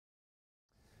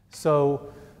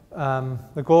So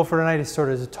the goal for tonight is sort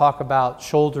of to talk about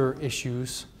shoulder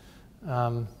issues.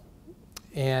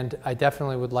 And I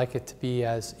definitely would like it to be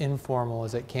as informal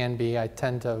as it can be. I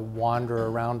tend to wander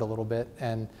around a little bit,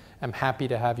 and I'm happy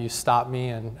to have you stop me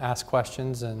and ask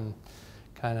questions and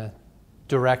kind of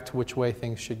direct which way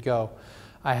things should go.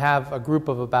 I have a group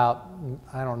of about,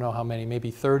 I don't know how many,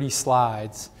 maybe 30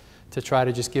 slides to try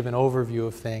to just give an overview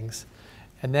of things.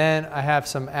 And then I have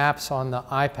some apps on the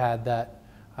iPad that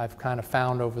I've kind of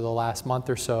found over the last month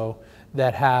or so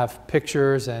that have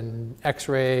pictures and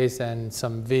x-rays and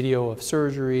some video of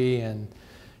surgery, and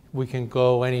we can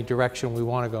go any direction we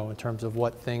want to go in terms of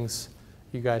what things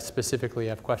you guys specifically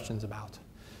have questions about.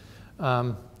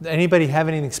 Anybody have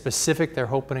anything specific they're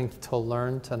hoping to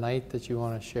learn tonight that you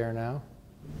want to share now?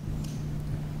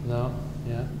 No?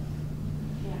 Yeah?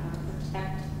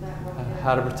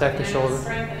 How to protect the shoulder.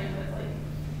 Strengthening with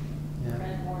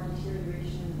prevent more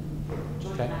deterioration,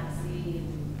 joint laxity.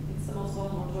 It's the most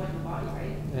vulnerable joint in the body,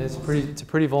 right? It's a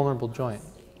pretty vulnerable joint.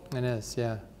 It is,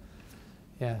 yeah.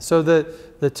 Yeah. So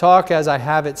the talk as I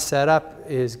have it set up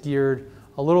is geared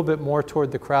a little bit more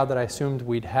toward the crowd that I assumed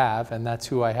we'd have, and that's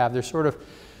who I have. There's sort of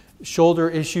shoulder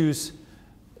issues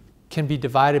can be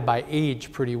divided by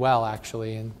age pretty well,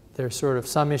 actually, and there's sort of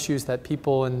some issues that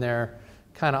people in their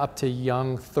kind of up to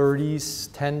young 30s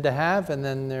tend to have, and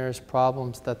then there's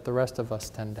problems that the rest of us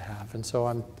tend to have. And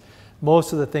so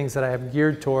most of the things that I have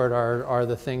geared toward are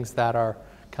the things that are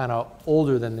kind of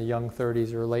older than the young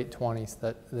 30s or late 20s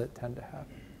that tend to have.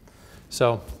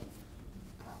 So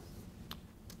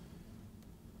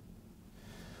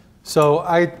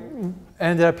I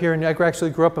ended up here, and I actually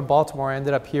grew up in Baltimore. I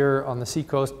ended up here on the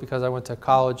Seacoast because I went to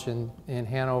college in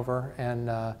Hanover and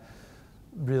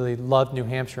really loved New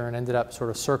Hampshire and ended up sort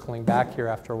of circling back here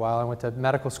after a while. I went to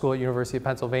medical school at University of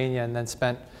Pennsylvania and then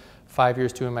spent 5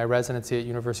 years doing my residency at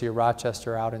University of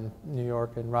Rochester out in New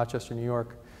York, in Rochester, New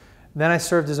York. Then I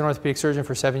served as an orthopedic surgeon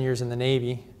for 7 years in the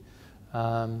Navy,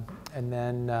 and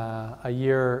then a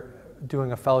year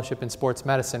doing a fellowship in sports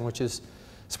medicine,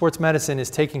 sports medicine is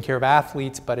taking care of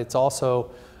athletes, but it's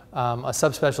also a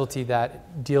subspecialty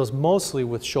that deals mostly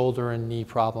with shoulder and knee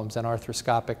problems and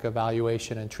arthroscopic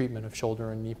evaluation and treatment of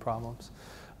shoulder and knee problems.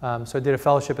 So I did a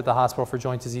fellowship at the Hospital for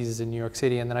Joint Diseases in New York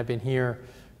City, and then I've been here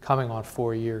coming on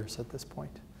 4 years at this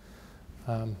point.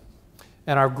 And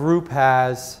our group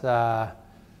has, I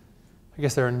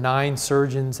guess there are 9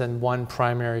 surgeons and 1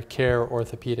 primary care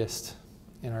orthopedist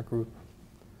in our group.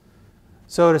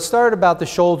 So to start about the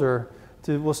shoulder,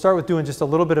 we'll start with doing just a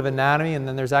little bit of anatomy, and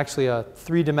then there's actually a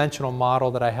 3-dimensional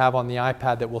model that I have on the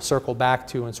iPad that we'll circle back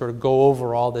to and sort of go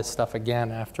over all this stuff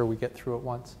again after we get through it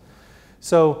once.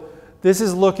 So this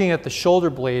is looking at the shoulder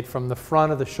blade from the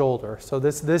front of the shoulder. So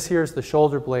this here is the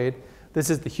shoulder blade. This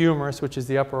is the humerus, which is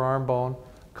the upper arm bone,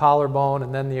 collarbone,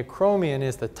 and then the acromion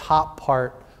is the top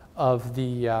part of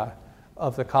the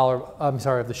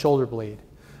shoulder blade.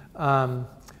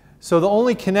 So the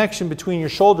only connection between your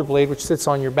shoulder blade, which sits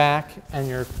on your back, and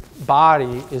your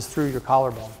body is through your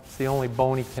collarbone. It's the only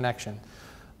bony connection.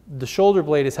 The shoulder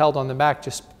blade is held on the back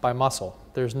just by muscle.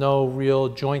 There's no real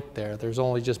joint there. There's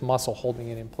only just muscle holding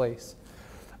it in place.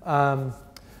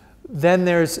 Then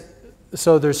there's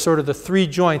sort of the 3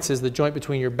 joints is the joint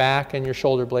between your back and your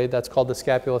shoulder blade. That's called the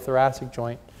scapulothoracic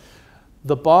joint.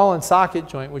 The ball and socket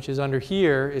joint, which is under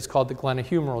here, is called the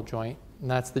glenohumeral joint. And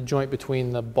that's the joint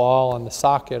between the ball and the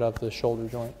socket of the shoulder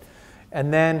joint.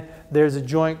 And then there's a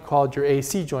joint called your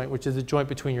AC joint, which is the joint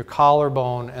between your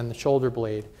collarbone and the shoulder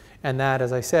blade. And that,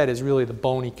 as I said, is really the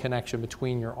bony connection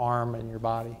between your arm and your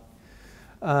body.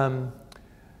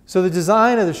 So the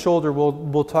design of the shoulder,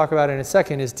 we'll talk about in a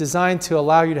second, is designed to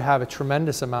allow you to have a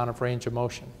tremendous amount of range of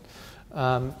motion.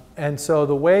 And so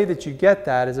the way that you get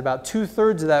that is about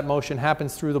 2/3 of that motion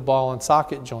happens through the ball and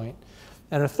socket joint.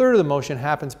 And 1/3 of the motion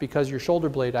happens because your shoulder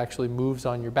blade actually moves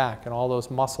on your back, and all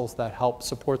those muscles that help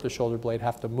support the shoulder blade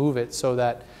have to move it so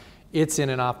that it's in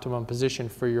an optimum position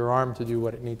for your arm to do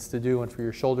what it needs to do and for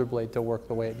your shoulder blade to work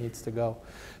the way it needs to go.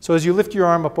 So as you lift your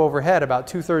arm up overhead, about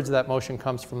 2/3 of that motion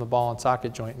comes from the ball and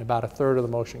socket joint, and about 1/3 of the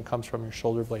motion comes from your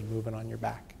shoulder blade moving on your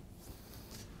back.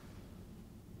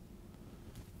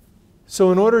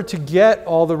 So in order to get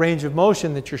all the range of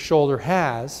motion that your shoulder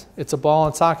has, it's a ball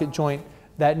and socket joint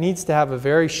that needs to have a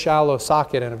very shallow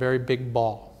socket and a very big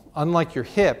ball. Unlike your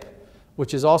hip,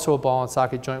 which is also a ball and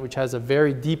socket joint, which has a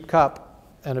very deep cup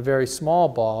and a very small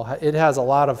ball, it has a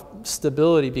lot of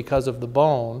stability because of the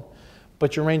bone,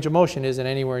 but your range of motion isn't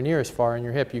anywhere near as far in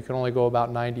your hip. You can only go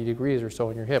about 90 degrees or so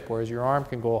in your hip, whereas your arm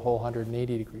can go a whole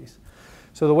 180 degrees.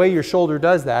 So the way your shoulder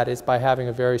does that is by having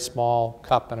a very small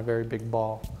cup and a very big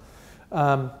ball.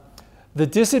 The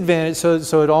disadvantage,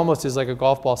 so it almost is like a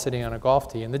golf ball sitting on a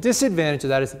golf tee. And the disadvantage of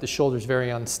that is that the shoulder is very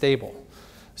unstable.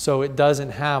 So it doesn't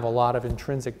have a lot of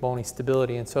intrinsic bony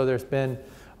stability. And so there's been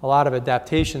a lot of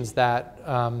adaptations that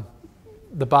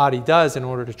the body does in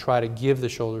order to try to give the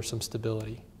shoulder some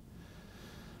stability.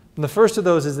 And the first of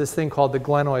those is this thing called the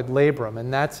glenoid labrum.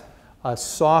 And that's a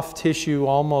soft tissue,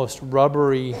 almost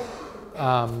rubbery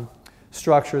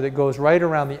structure that goes right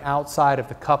around the outside of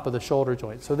the cup of the shoulder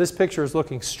joint. So this picture is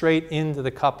looking straight into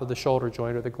the cup of the shoulder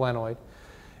joint, or the glenoid.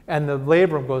 And the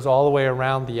labrum goes all the way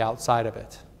around the outside of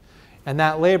it. And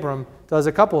that labrum does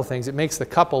a couple of things. It makes the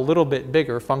cup a little bit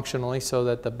bigger functionally so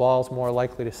that the ball's more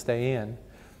likely to stay in.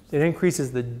 It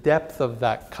increases the depth of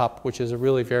that cup, which is a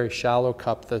really very shallow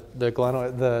cup. The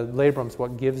labrum is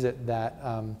what gives it that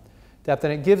depth.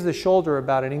 And it gives the shoulder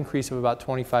about an increase of about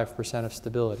 25% of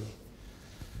stability.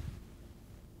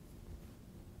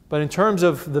 But in terms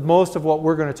of most of what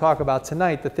we're going to talk about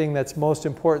tonight, the thing that's most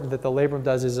important that the labrum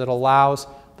does is it allows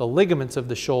the ligaments of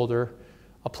the shoulder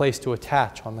a place to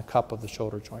attach on the cup of the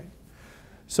shoulder joint.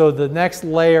 So the next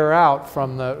layer out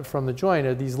from the joint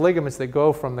are these ligaments that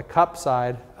go from the cup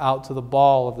side out to the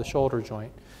ball of the shoulder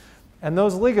joint. And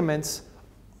those ligaments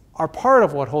are part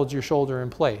of what holds your shoulder in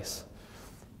place.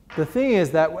 The thing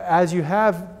is that as you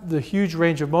have the huge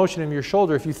range of motion in your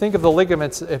shoulder, if you think of the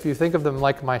ligaments, if you think of them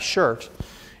like my shirt,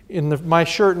 my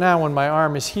shirt now, when my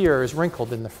arm is here, is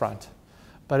wrinkled in the front.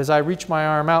 But as I reach my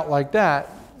arm out like that,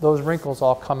 those wrinkles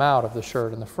all come out of the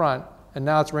shirt in the front, and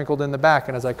now it's wrinkled in the back,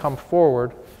 and as I come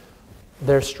forward,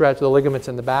 they're stretched, the ligaments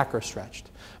in the back are stretched.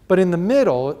 But in the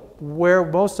middle, where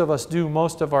most of us do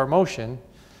most of our motion,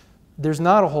 there's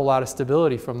not a whole lot of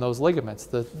stability from those ligaments.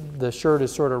 The shirt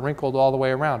is sort of wrinkled all the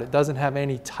way around. It doesn't have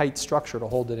any tight structure to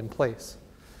hold it in place.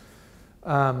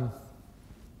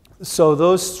 So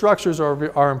those structures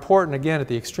are important, again, at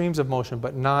the extremes of motion,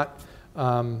 but not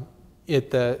in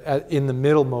the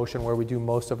middle motion where we do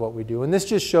most of what we do. And this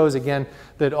just shows, again,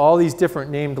 that all these different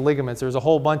named ligaments, there's a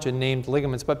whole bunch of named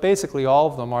ligaments, but basically all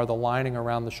of them are the lining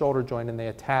around the shoulder joint, and they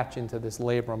attach into this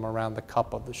labrum around the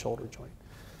cup of the shoulder joint.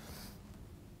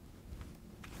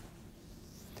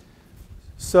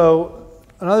 So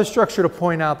another structure to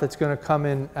point out that's going to come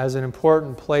in as an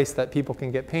important place that people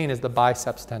can get pain is the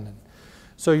biceps tendon.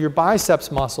 So your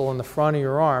biceps muscle in the front of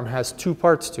your arm has two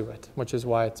parts to it, which is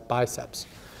why it's biceps.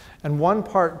 And one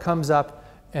part comes up,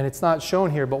 and it's not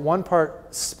shown here, but one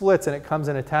part splits and it comes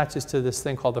and attaches to this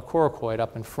thing called the coracoid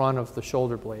up in front of the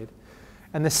shoulder blade.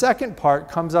 And the second part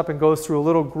comes up and goes through a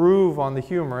little groove on the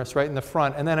humerus right in the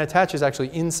front, and then attaches actually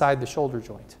inside the shoulder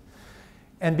joint.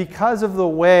 And because of the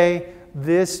way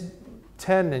this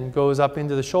tendon goes up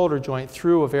into the shoulder joint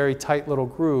through a very tight little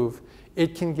groove,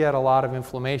 it can get a lot of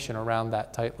inflammation around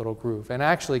that tight little groove, and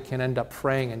actually can end up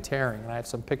fraying and tearing. And I have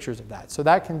some pictures of that. So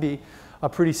that can be a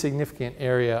pretty significant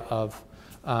area of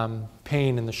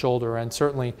pain in the shoulder, and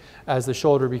certainly as the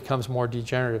shoulder becomes more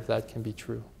degenerative, that can be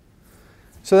true.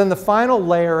 So then the final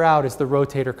layer out is the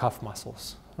rotator cuff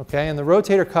muscles. Okay? And the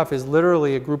rotator cuff is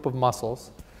literally a group of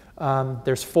muscles.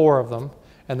 There's 4 of them,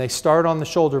 and they start on the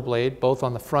shoulder blade, both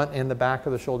on the front and the back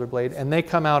of the shoulder blade, and they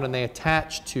come out and they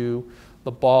attach to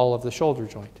the ball of the shoulder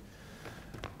joint.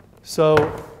 So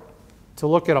to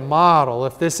look at a model,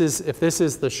 if this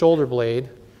is the shoulder blade,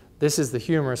 this is the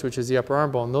humerus, which is the upper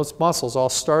arm bone. Those muscles all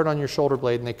start on your shoulder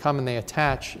blade, and they come and they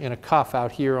attach in a cuff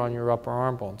out here on your upper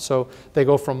arm bone. So they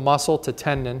go from muscle to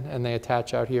tendon, and they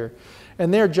attach out here.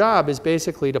 And their job is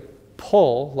basically to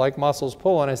pull, like muscles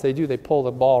pull, and as they do, they pull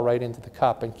the ball right into the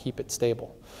cup and keep it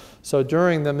stable. So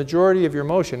during the majority of your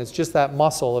motion, it's just that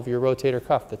muscle of your rotator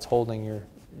cuff that's holding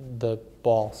the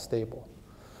ball stable.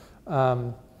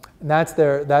 And that's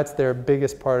their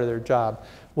biggest part of their job.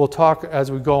 We'll talk as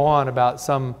we go on about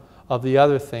some of the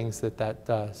other things that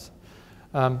does.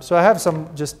 So I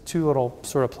have just 2 little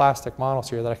sort of plastic models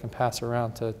here that I can pass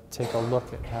around to take a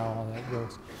look at how all that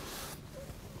goes.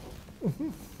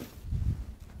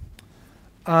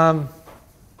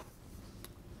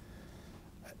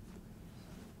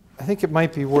 I think it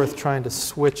might be worth trying to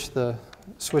switch the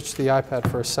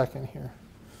iPad for a second here.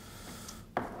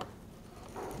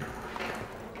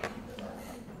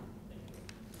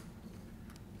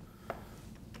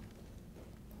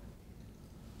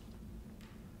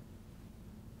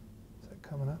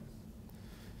 Coming up.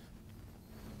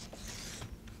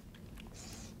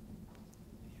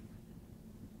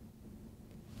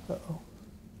 Uh-oh.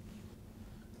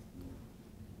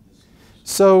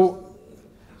 So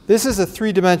this is a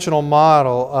 3-dimensional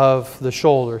model of the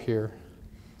shoulder here.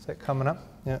 Is that coming up?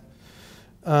 Yeah.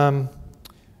 And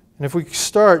if we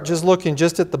start just looking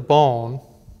just at the bone,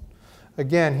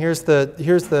 again, here's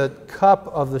the cup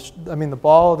of the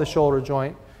ball of the shoulder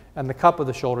joint, and the cup of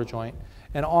the shoulder joint.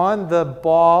 And on the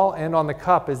ball and on the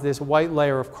cup is this white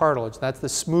layer of cartilage. That's the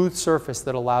smooth surface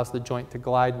that allows the joint to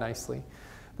glide nicely.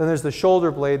 Then there's the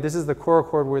shoulder blade. This is the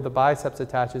coracord where the biceps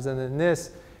attaches. And then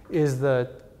this is the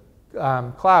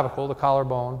clavicle, the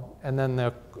collarbone, and then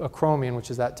the acromion,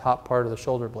 which is that top part of the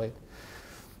shoulder blade.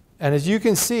 And as you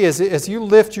can see, as you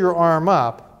lift your arm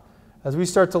up, as we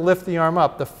start to lift the arm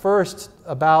up, the first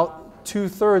about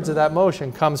 2/3 of that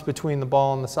motion comes between the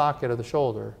ball and the socket of the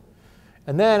shoulder.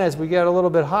 And then as we get a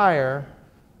little bit higher,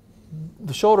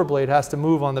 the shoulder blade has to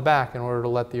move on the back in order to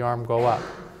let the arm go up.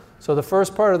 So the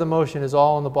first part of the motion is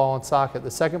all in the ball and socket.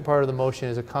 The second part of the motion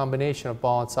is a combination of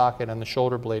ball and socket and the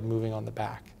shoulder blade moving on the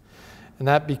back. And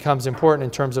that becomes important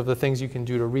in terms of the things you can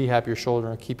do to rehab your shoulder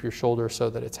and keep your shoulder so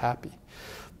that it's happy.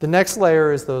 The next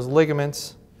layer is those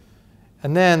ligaments,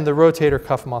 and then the rotator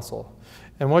cuff muscle.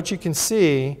 And what you can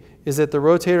see is that the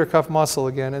rotator cuff muscle,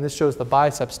 again, and this shows the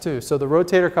biceps too. So the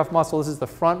rotator cuff muscle, this is the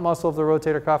front muscle of the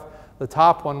rotator cuff. The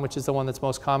top one, which is the one that's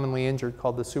most commonly injured,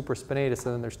 called the supraspinatus,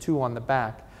 and then there's two on the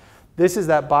back. This is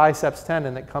that biceps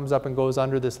tendon that comes up and goes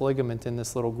under this ligament in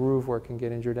this little groove where it can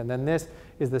get injured. And then this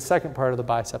is the second part of the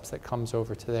biceps that comes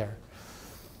over to there.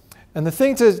 And the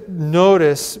thing to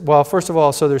notice, well, first of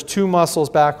all, so there's two muscles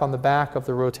back on the back of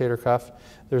the rotator cuff.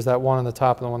 There's that one on the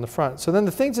top and the one on the front. So then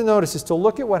the thing to notice is to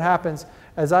look at what happens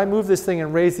as I move this thing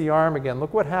and raise the arm again.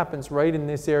 Look what happens right in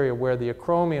this area where the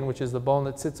acromion, which is the bone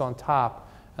that sits on top,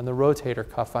 and the rotator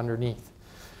cuff underneath.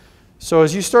 So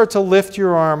as you start to lift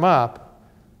your arm up,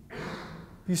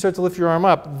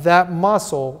 that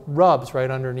muscle rubs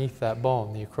right underneath that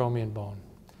bone, the acromion bone.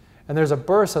 And there's a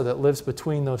bursa that lives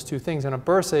between those two things. And a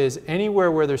bursa is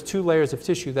anywhere where there's two layers of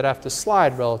tissue that have to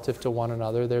slide relative to one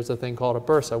another. There's a thing called a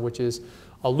bursa, which is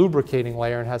a lubricating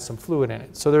layer and has some fluid in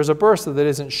it. So there's a bursa that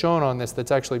isn't shown on this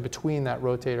that's actually between that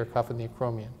rotator cuff and the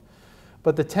acromion.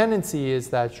 But the tendency is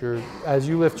that as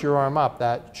you lift your arm up,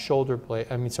 that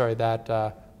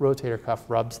rotator cuff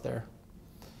rubs there.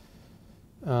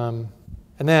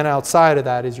 And then outside of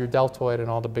that is your deltoid and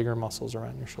all the bigger muscles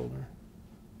around your shoulder.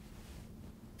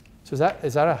 So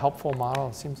is that a helpful model?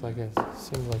 It seems like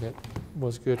it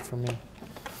was good for me.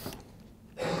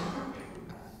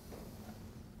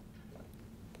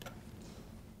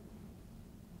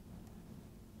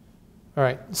 All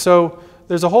right, so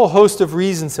there's a whole host of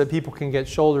reasons that people can get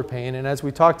shoulder pain, and as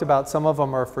we talked about, some of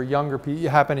them are for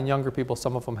happen in younger people,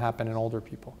 some of them happen in older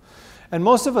people. And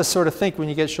most of us sort of think when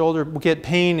you get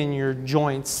pain in your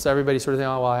joints, everybody sort of thinks,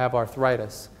 oh, well, I have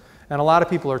arthritis. And a lot of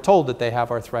people are told that they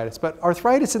have arthritis. But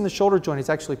arthritis in the shoulder joint is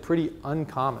actually pretty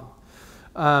uncommon.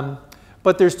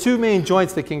 But there's two main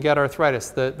joints that can get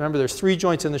arthritis. Remember, there's 3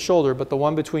 joints in the shoulder, but the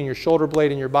one between your shoulder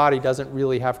blade and your body doesn't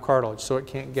really have cartilage, so it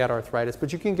can't get arthritis.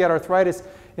 But you can get arthritis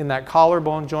in that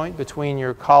collarbone joint between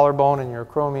your collarbone and your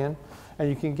acromion, and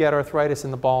you can get arthritis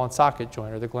in the ball and socket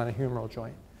joint or the glenohumeral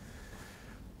joint.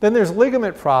 Then there's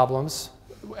ligament problems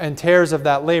and tears of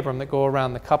that labrum that go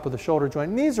around the cup of the shoulder joint.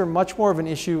 And these are much more of an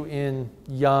issue in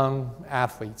young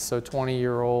athletes, so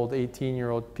 20-year-old,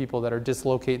 18-year-old people that are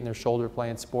dislocating their shoulder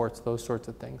playing sports, those sorts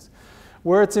of things.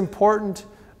 Where it's important,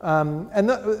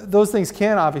 those things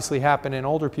can obviously happen in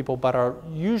older people, but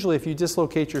usually if you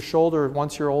dislocate your shoulder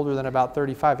once you're older than about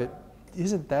 35, it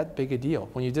isn't that big a deal.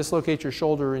 When you dislocate your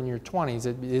shoulder in your 20s,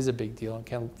 it is a big deal and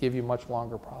can give you much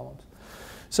longer problems.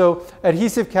 So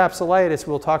adhesive capsulitis,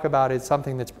 we'll talk about, is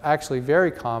something that's actually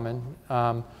very common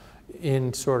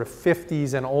in sort of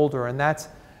 50s and older, and that's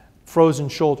frozen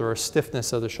shoulder or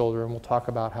stiffness of the shoulder, and we'll talk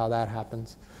about how that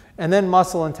happens. And then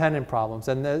muscle and tendon problems,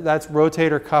 and that's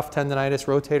rotator cuff tendonitis,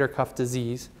 rotator cuff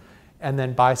disease, and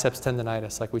then biceps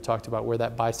tendonitis, like we talked about, where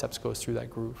that biceps goes through that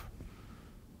groove.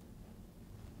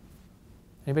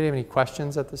 Anybody have any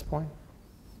questions at this point?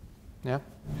 Yeah?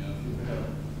 Yeah, you have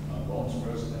bone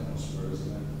spurs and tendon spurs,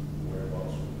 and then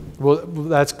whereabouts? Well,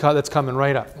 that's coming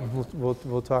right up.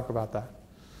 We'll talk about that.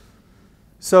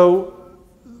 So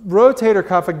rotator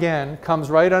cuff, again, comes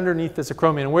right underneath this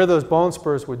acromion. And where those bone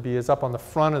spurs would be is up on the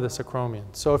front of this acromion.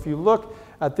 So if you look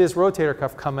at this rotator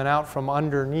cuff coming out from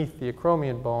underneath the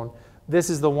acromion bone, this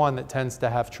is the one that tends to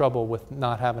have trouble with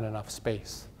not having enough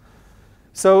space.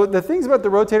 So the things about the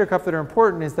rotator cuff that are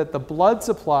important is that the blood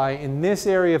supply in this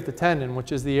area of the tendon,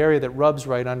 which is the area that rubs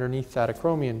right underneath that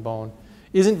acromion bone,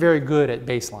 isn't very good at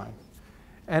baseline.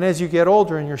 And as you get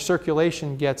older and your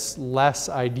circulation gets less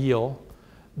ideal,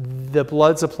 the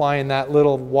blood supply in that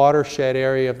little watershed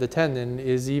area of the tendon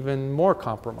is even more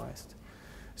compromised.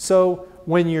 So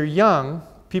when you're young,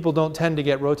 people don't tend to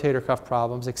get rotator cuff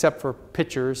problems except for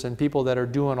pitchers and people that are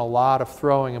doing a lot of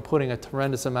throwing and putting a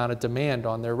tremendous amount of demand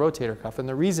on their rotator cuff. And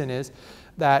the reason is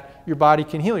that your body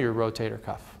can heal your rotator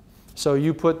cuff. So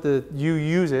you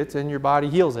use it and your body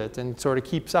heals it and sort of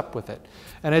keeps up with it.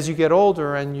 And as you get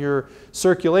older and your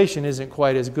circulation isn't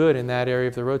quite as good in that area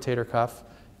of the rotator cuff,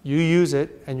 you use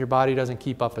it and your body doesn't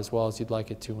keep up as well as you'd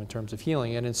like it to in terms of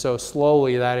healing it. And so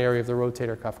slowly that area of the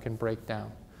rotator cuff can break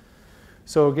down.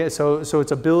 So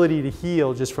its ability to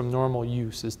heal just from normal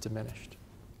use is diminished.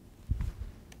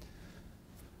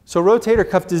 So rotator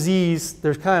cuff disease,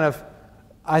 there's kind of,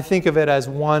 I think of it as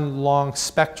one long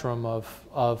spectrum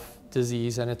of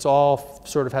disease, and it's all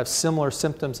sort of have similar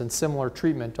symptoms and similar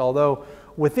treatment, although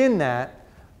within that,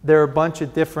 there are a bunch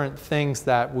of different things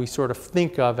that we sort of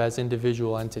think of as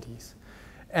individual entities.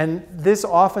 And this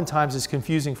oftentimes is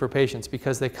confusing for patients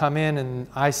because they come in and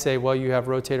I say, well, you have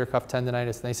rotator cuff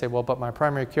tendonitis. And they say, well, but my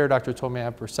primary care doctor told me I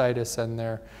have bursitis,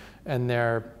 and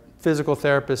their physical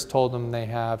therapist told them they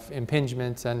have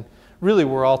impingements. And really,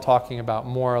 we're all talking about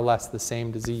more or less the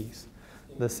same disease,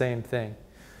 the same thing.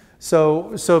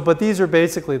 But these are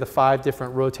basically the 5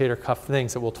 different rotator cuff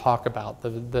things that we'll talk about,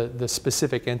 the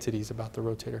specific entities about the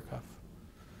rotator cuff.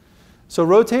 So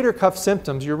rotator cuff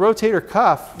symptoms, your rotator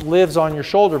cuff lives on your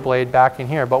shoulder blade back in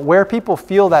here, but where people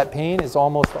feel that pain is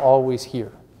almost always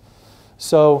here.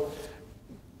 So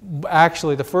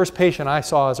actually, the first patient I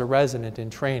saw as a resident in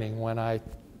training when I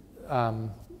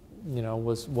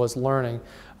was learning,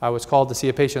 I was called to see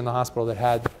a patient in the hospital that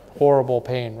had horrible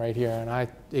pain right here, and I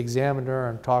examined her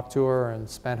and talked to her and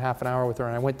spent half an hour with her,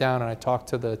 and I went down and I talked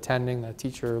to the attending, the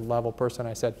teacher level person.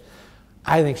 I said,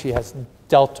 I think she has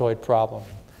deltoid problem.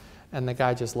 And the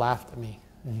guy just laughed at me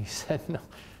and he said, no,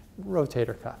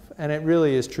 rotator cuff. And it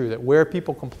really is true that where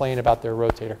people complain about their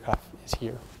rotator cuff is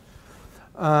here.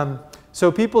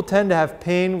 So people tend to have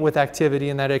pain with activity,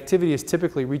 and that activity is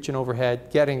typically reaching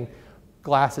overhead, getting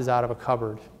glasses out of a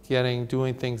cupboard,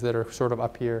 doing things that are sort of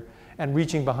up here, and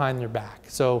reaching behind their back.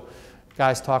 So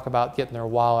guys talk about getting their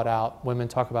wallet out. Women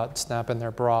talk about snapping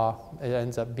their bra. It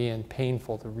ends up being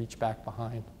painful to reach back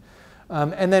behind.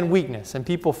 And then weakness. And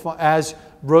people, as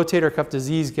rotator cuff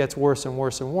disease gets worse and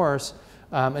worse and worse,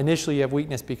 initially you have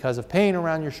weakness because of pain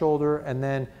around your shoulder, and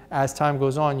then as time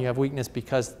goes on, you have weakness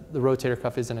because the rotator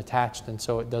cuff isn't attached, and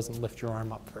so it doesn't lift your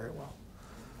arm up very well.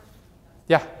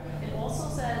 Yeah? It also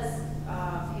says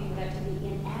pain with activity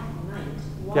in at night.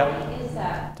 Why is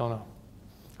that? Don't know.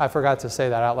 I forgot to say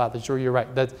that out loud. Sure, you're right.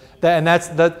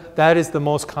 That is the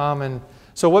most common.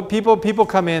 So what people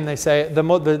come in, they say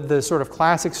the sort of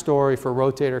classic story for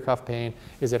rotator cuff pain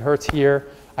is it hurts here.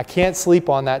 I can't sleep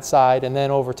on that side, and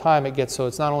then over time it gets so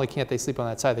it's not only can't they sleep on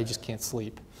that side, they just can't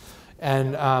sleep,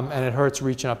 and it hurts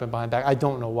reaching up and behind back. I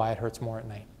don't know why it hurts more at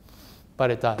night,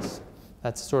 but it does.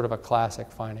 That's sort of a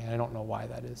classic finding. I don't know why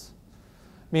that is.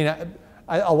 I mean,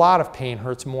 a lot of pain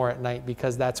hurts more at night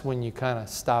because that's when you kind of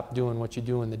stop doing what you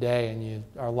do in the day and you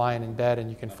are lying in bed and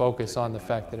you can focus on the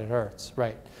fact that it hurts,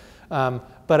 right?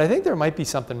 But I think there might be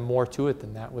something more to it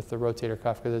than that with the rotator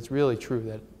cuff, because it's really true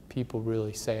that people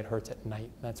really say it hurts at night,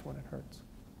 and that's when it hurts.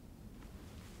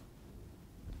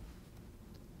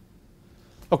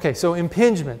 Okay, so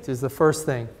impingement is the first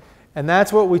thing, and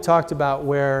that's what we talked about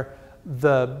where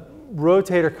the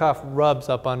rotator cuff rubs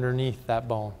up underneath that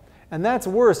bone. And that's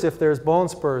worse if there's bone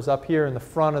spurs up here in the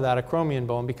front of that acromion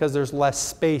bone, because there's less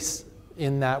space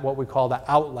in that, what we call the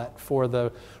outlet for the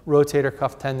rotator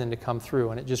cuff tendon to come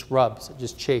through, and it just rubs, it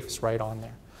just chafes right on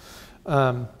there.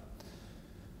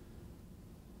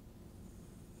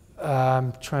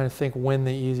 I'm trying to think when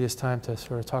the easiest time to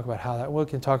sort of talk about how that, we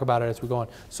can talk about it as we go on.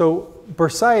 So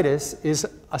bursitis is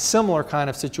a similar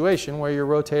kind of situation where your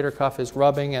rotator cuff is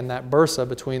rubbing and that bursa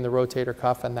between the rotator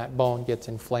cuff and that bone gets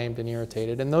inflamed and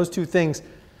irritated. And those two things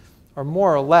are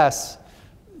more or less,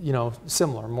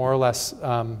 similar, more or less,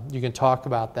 you can talk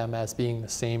about them as being the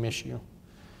same issue.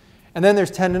 And then there's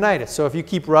tendonitis. So if you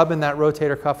keep rubbing that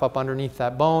rotator cuff up underneath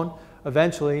that bone,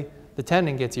 eventually the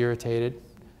tendon gets irritated.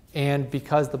 And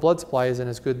because the blood supply isn't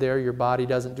as good there, your body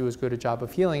doesn't do as good a job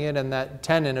of healing it, and that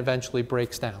tendon eventually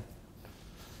breaks down.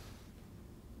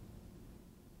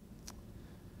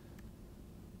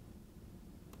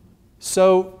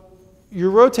 So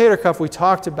your rotator cuff, we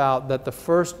talked about that the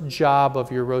first job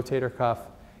of your rotator cuff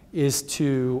is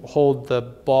to hold the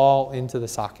ball into the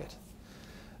socket.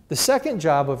 The second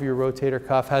job of your rotator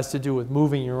cuff has to do with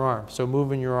moving your arm, so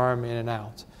moving your arm in and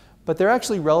out. But they're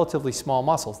actually relatively small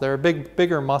muscles. There are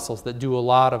bigger muscles that do a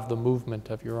lot of the movement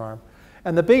of your arm.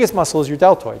 And the biggest muscle is your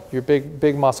deltoid, your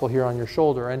big muscle here on your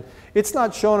shoulder. And it's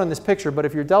not shown on this picture, but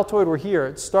if your deltoid were here,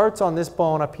 it starts on this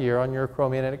bone up here on your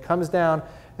acromion, and it comes down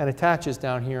and attaches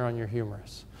down here on your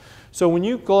humerus. So when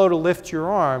you go to lift your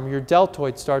arm, your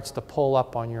deltoid starts to pull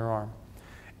up on your arm.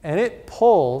 And it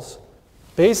pulls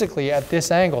basically at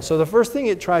this angle. So the first thing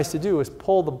it tries to do is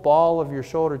pull the ball of your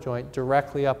shoulder joint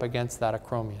directly up against that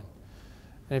acromion.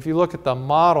 And if you look at the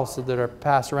models that are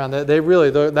passed around, that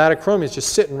acromion is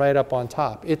just sitting right up on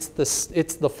top. It's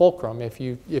the fulcrum if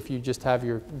you just have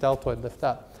your deltoid lift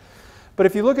up. But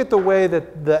if you look at the way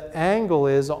that the angle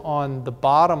is on the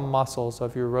bottom muscles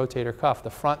of your rotator cuff, the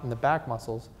front and the back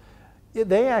muscles,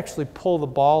 they actually pull the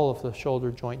ball of the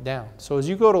shoulder joint down. So as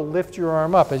you go to lift your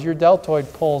arm up, as your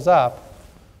deltoid pulls up,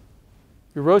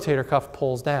 your rotator cuff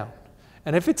pulls down.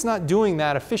 And if it's not doing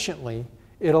that efficiently,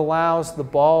 it allows the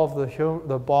ball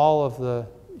of the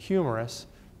humerus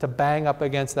to bang up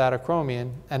against that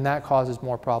acromion, and that causes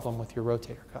more problem with your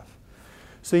rotator cuff.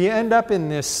 So you end up in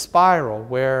this spiral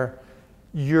where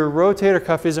your rotator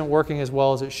cuff isn't working as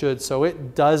well as it should, so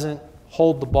it doesn't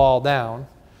hold the ball down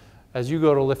as you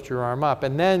go to lift your arm up.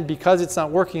 And then because it's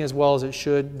not working as well as it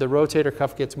should, the rotator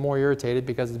cuff gets more irritated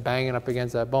because it's banging up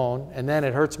against that bone, and then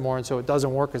it hurts more, and so it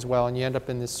doesn't work as well, and you end up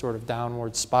in this sort of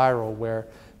downward spiral where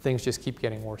things just keep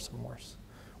getting worse and worse,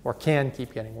 or can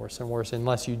keep getting worse and worse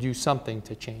unless you do something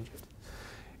to change it.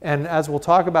 And as we'll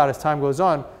talk about as time goes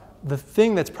on, the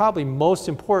thing that's probably most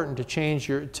important to change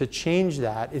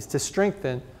that is to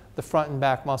strengthen the front and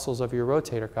back muscles of your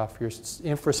rotator cuff, your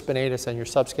infraspinatus and your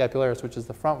subscapularis, which is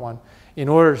the front one, in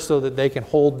order so that they can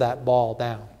hold that ball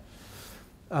down.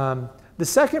 The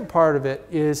second part of it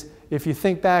is, if you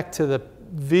think back to the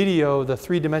video, the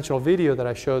three-dimensional video that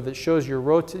I showed that shows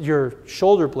your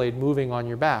shoulder blade moving on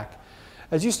your back.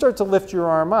 As you start to lift your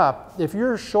arm up, if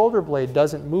your shoulder blade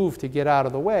doesn't move to get out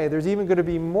of the way, there's even going to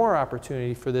be more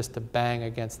opportunity for this to bang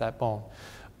against that bone.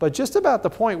 But just about the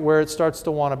point where it starts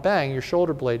to want to bang, your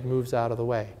shoulder blade moves out of the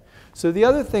way. So the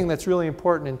other thing that's really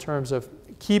important in terms of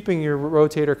keeping your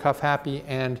rotator cuff happy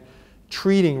and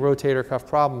treating rotator cuff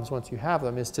problems once you have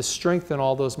them is to strengthen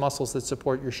all those muscles that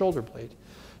support your shoulder blade.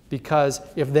 Because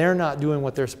if they're not doing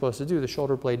what they're supposed to do, the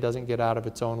shoulder blade doesn't get out of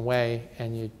its own way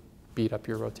and you beat up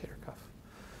your rotator cuff.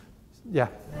 Yeah?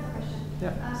 I have a question.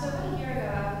 Yeah. So about a year ago,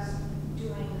 I was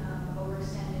doing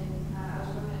overextended, I was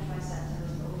working on triceps, I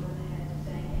was over the head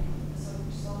thing, and so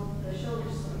the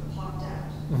shoulders sort of popped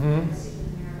out. Mm-hmm. I see the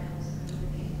nerve ends and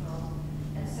really painful.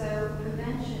 And so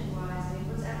prevention-wise, I mean,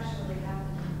 what's actually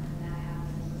happening when that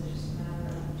happens? Was it just a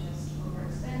matter of just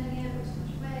overextending it, or too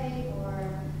much weight, or,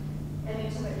 I mean,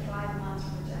 it took like 5 months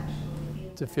for it to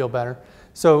actually feel better.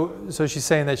 So she's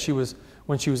saying that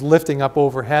when she was lifting up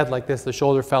overhead like this, the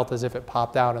shoulder felt as if it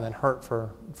popped out and then hurt for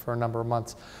a number of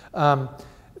months.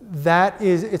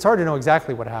 It's hard to know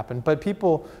exactly what happened, but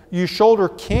your shoulder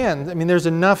there's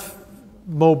enough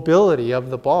mobility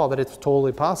of the ball that it's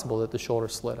totally possible that the shoulder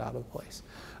slid out of place.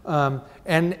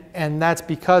 And that's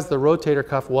because the rotator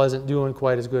cuff wasn't doing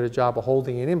quite as good a job of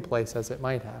holding it in place as it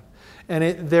might have.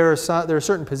 And there are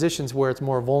certain positions where it's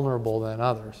more vulnerable than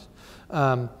others.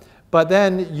 But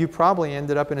then you probably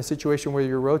ended up in a situation where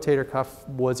your rotator cuff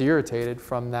was irritated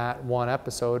from that one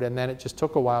episode, and then it just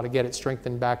took a while to get it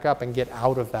strengthened back up and get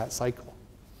out of that cycle.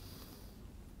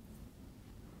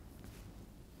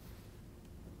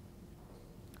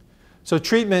 So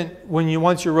treatment,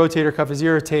 once your rotator cuff is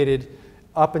irritated,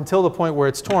 up until the point where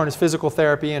it's torn, is physical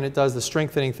therapy, and it does the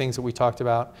strengthening things that we talked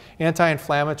about.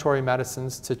 Anti-inflammatory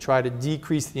medicines to try to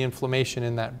decrease the inflammation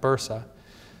in that bursa.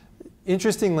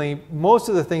 Interestingly, most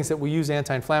of the things that we use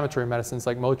anti-inflammatory medicines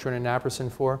like Motrin and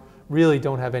Naproxen for really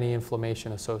don't have any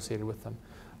inflammation associated with them.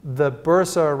 The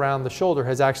bursa around the shoulder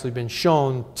has actually been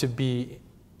shown to be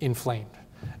inflamed,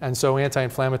 and so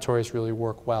anti-inflammatories really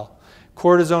work well.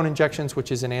 Cortisone injections,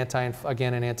 which is an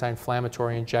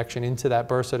anti-inflammatory injection into that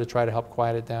bursa to try to help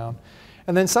quiet it down.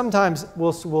 And then sometimes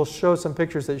we'll show some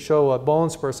pictures that show a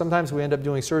bone spur. Sometimes we end up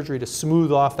doing surgery to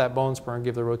smooth off that bone spur and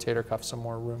give the rotator cuff some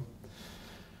more room.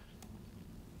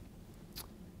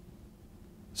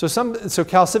 So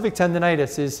calcific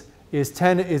tendonitis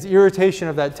is irritation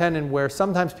of that tendon, where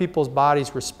sometimes people's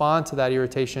bodies respond to that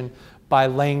irritation by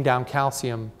laying down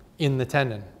calcium in the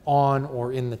tendon, on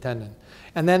or in the tendon.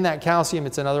 And then that calcium,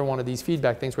 it's another one of these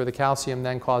feedback things where the calcium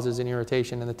then causes an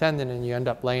irritation in the tendon and you end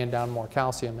up laying down more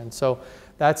calcium. And so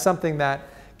that's something that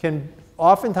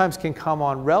oftentimes can come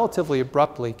on relatively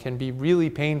abruptly, can be really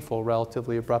painful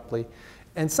relatively abruptly.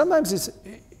 And sometimes it's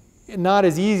not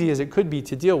as easy as it could be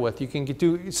to deal with. You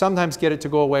can sometimes get it to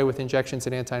go away with injections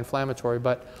and anti-inflammatory,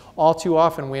 but all too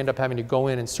often we end up having to go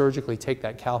in and surgically take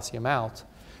that calcium out.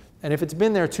 And if it's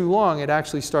been there too long, it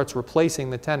actually starts replacing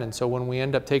the tendon. So when we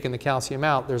end up taking the calcium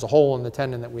out, there's a hole in the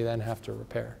tendon that we then have to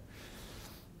repair.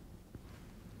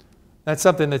 That's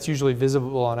something that's usually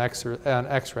visible on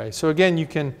X-ray. So again,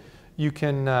 you You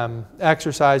can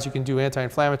exercise, you can do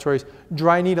anti-inflammatories,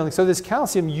 dry needling. So this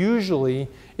calcium usually,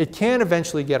 it can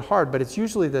eventually get hard, but it's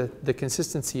usually the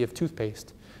consistency of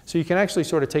toothpaste. So you can actually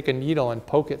sort of take a needle and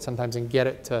poke it sometimes and get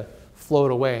it to float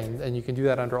away, and you can do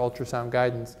that under ultrasound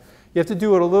guidance. You have to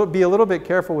do it be a little bit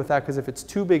careful with that, because if it's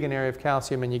too big an area of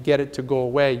calcium and you get it to go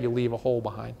away, you leave a hole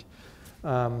behind.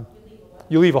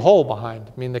 You leave a hole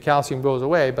behind. I mean, the calcium goes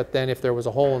away, but then if there was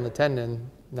a hole in the tendon,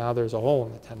 now there's a hole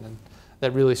in the tendon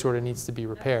that really sort of needs to be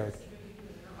repaired.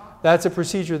 That's a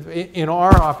procedure. In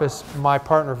our office, my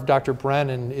partner, Dr.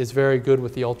 Brennan, is very good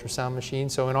with the ultrasound machine.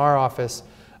 So in our office,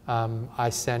 I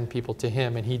send people to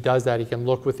him, and he does that. He can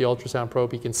look with the ultrasound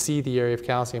probe. He can see the area of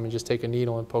calcium and just take a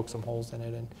needle and poke some holes in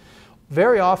it. And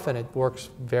very often, it works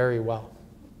very well.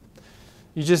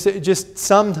 Just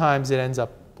sometimes it ends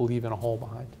up leaving a hole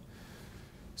behind.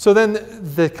 So then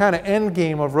the kind of end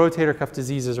game of rotator cuff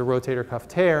disease is a rotator cuff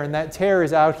tear, and that tear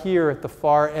is out here at the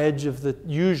far edge of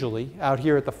usually out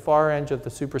here at the far edge of the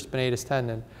supraspinatus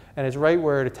tendon, and it's right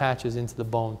where it attaches into the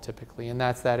bone typically, and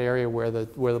that's that area where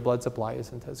the blood supply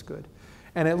isn't as good.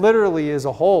 And it literally is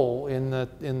a hole in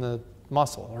the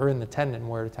muscle or in the tendon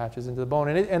where it attaches into the bone.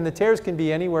 And the tears can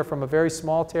be anywhere from a very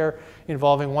small tear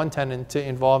involving one tendon to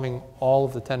involving all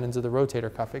of the tendons of the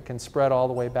rotator cuff. It can spread all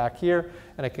the way back here,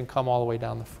 and it can come all the way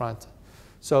down the front.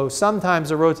 So sometimes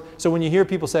so when you hear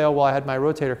people say, oh, well, I had my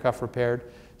rotator cuff repaired,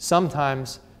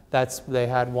 sometimes they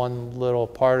had one little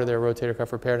part of their rotator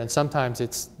cuff repaired, and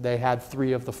sometimes they had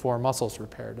 3 of the 4 muscles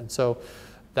repaired. And so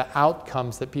the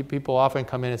outcomes that people often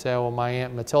come in and say, oh, well, my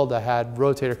Aunt Matilda had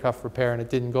rotator cuff repair and it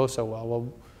didn't go so well.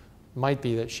 Well, it might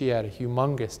be that she had a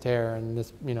humongous tear and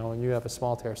and you have a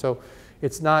small tear. So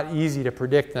it's not easy to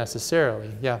predict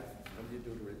necessarily. Yeah. What do you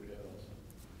do to repair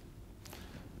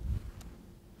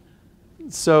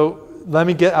those? So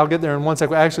I'll get there in one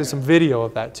second. Actually, some video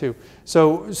of that too.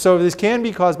 So this can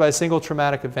be caused by a single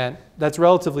traumatic event. That's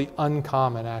relatively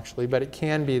uncommon actually, but it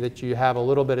can be that you have a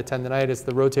little bit of tendinitis,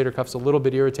 the rotator cuff's a little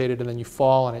bit irritated, and then you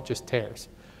fall and it just tears.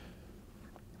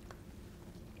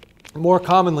 More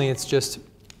commonly, it's just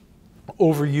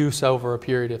overuse over a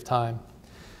period of time.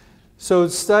 So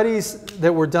studies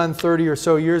that were done 30 or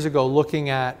so years ago looking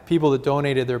at people that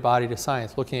donated their body to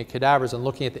science, looking at cadavers and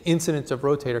looking at the incidence of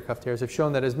rotator cuff tears have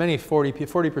shown that as many as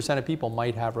 40% of people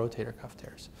might have rotator cuff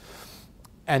tears.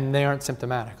 And they aren't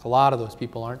symptomatic. A lot of those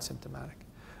people aren't symptomatic.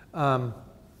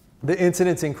 The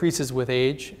incidence increases with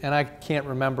age, and I can't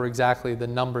remember exactly the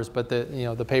numbers, but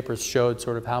the papers showed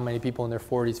sort of how many people in their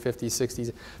 40s, 50s,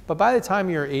 60s. But by the time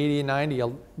you're 80, 90,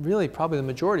 really probably the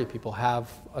majority of people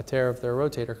have a tear of their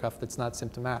rotator cuff that's not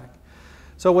symptomatic.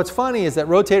 So what's funny is that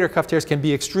rotator cuff tears can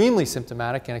be extremely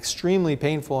symptomatic and extremely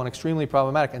painful and extremely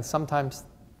problematic, and sometimes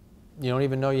you don't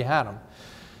even know you had them.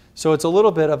 So it's a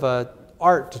little bit of an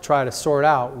art to try to sort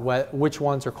out which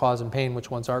ones are causing pain,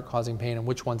 which ones aren't causing pain, and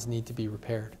which ones need to be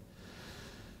repaired.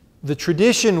 The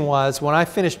tradition was, when I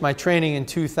finished my training in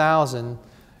 2000,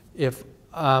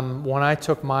 when I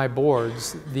took my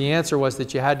boards, the answer was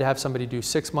that you had to have somebody do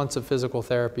 6 months of physical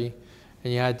therapy,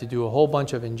 and you had to do a whole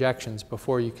bunch of injections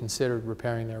before you considered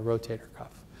repairing their rotator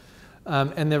cuff.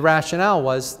 And the rationale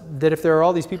was that if there are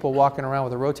all these people walking around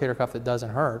with a rotator cuff that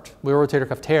doesn't hurt, with a rotator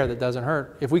cuff tear that doesn't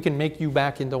hurt, if we can make you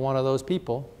back into one of those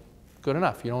people, good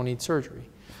enough. You don't need surgery.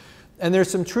 And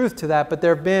there's some truth to that, but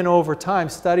there have been over time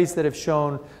studies that have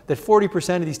shown that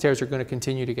 40% of these tears are going to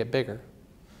continue to get bigger.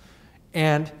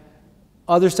 And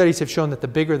other studies have shown that the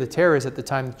bigger the tear is at the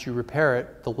time that you repair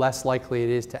it, the less likely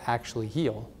it is to actually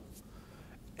heal.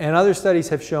 And other studies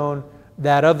have shown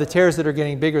that of the tears that are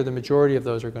getting bigger, the majority of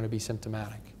those are going to be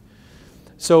symptomatic.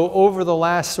 So over the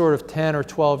last sort of 10 or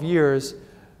 12 years,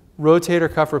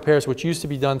 rotator cuff repairs, which used to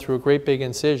be done through a great big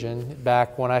incision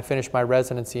back when I finished my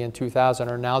residency in 2000,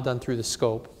 are now done through the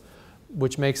scope,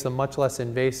 which makes them much less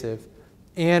invasive.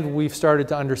 And we've started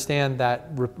to understand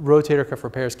that rotator cuff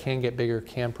repairs can get bigger,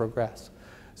 can progress.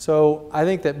 So I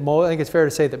think it's fair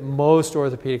to say that most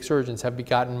orthopedic surgeons have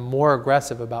gotten more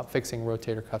aggressive about fixing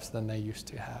rotator cuffs than they used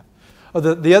to have. Oh,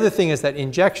 the other thing is that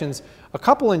injections, a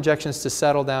couple injections to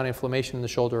settle down inflammation in the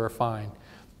shoulder are fine.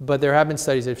 But there have been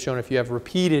studies that have shown if you have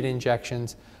repeated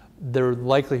injections, the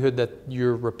likelihood that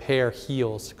your repair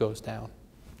heals goes down.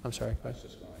 I'm sorry. Go ahead.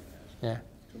 Yeah.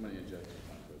 Too many injections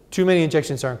aren't good. Too many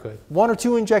injections aren't good. 1 or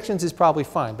 2 injections is probably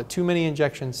fine, but too many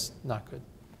injections, not good.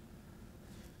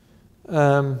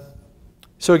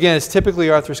 So again, it's typically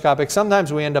arthroscopic.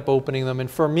 Sometimes we end up opening them, and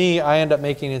for me, I end up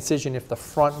making an incision if the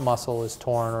front muscle is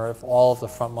torn, or if all of the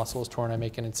front muscle is torn, I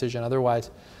make an incision.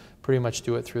 Otherwise, pretty much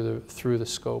do it through the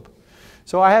scope.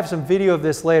 So I have some video of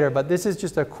this later, but this is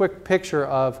just a quick picture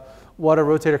of what a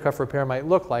rotator cuff repair might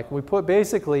look like. We put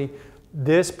basically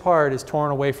this part is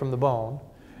torn away from the bone.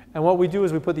 And what we do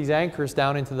is we put these anchors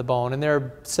down into the bone, and there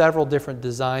are several different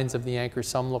designs of the anchors.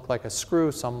 Some look like a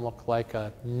screw, some look like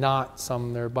a knot,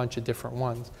 there are a bunch of different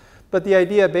ones. But the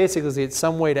idea basically is it's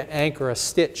some way to anchor a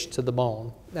stitch to the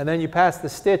bone. And then you pass the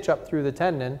stitch up through the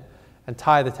tendon and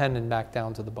tie the tendon back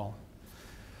down to the bone.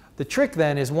 The trick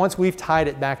then is once we've tied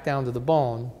it back down to the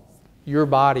bone, your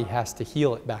body has to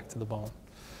heal it back to the bone.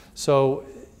 So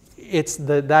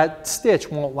that stitch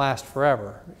won't last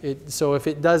forever. So if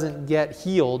it doesn't get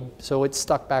healed, so it's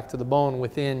stuck back to the bone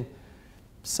within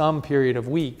some period of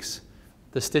weeks,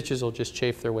 the stitches will just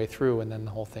chafe their way through and then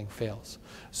the whole thing fails.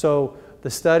 So the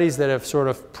studies that have sort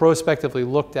of prospectively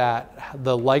looked at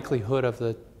the likelihood of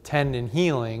the tendon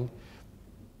healing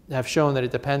have shown that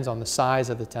it depends on the size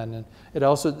of the tendon.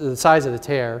 The size of the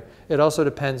tear. It also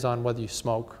depends on whether you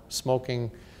smoke. Smoking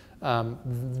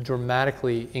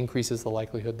dramatically increases the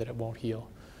likelihood that it won't heal.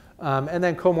 And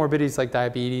then comorbidities like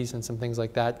diabetes and some things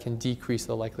like that can decrease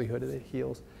the likelihood that it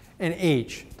heals. And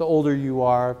age, the older you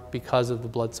are, because of the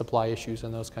blood supply issues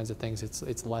and those kinds of things,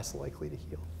 it's less likely to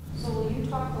heal. So will you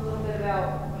talk a little bit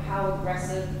about how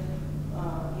aggressive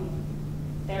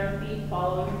therapy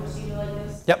following a procedure like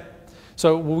this? Yep.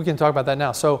 So we can talk about that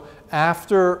now. So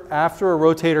after a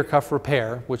rotator cuff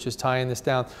repair, which is tying this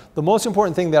down, the most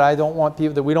important thing that we don't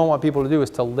want people to do is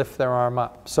to lift their arm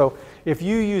up. So if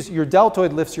you use your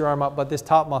deltoid lifts your arm up, but this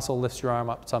top muscle lifts your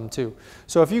arm up some too.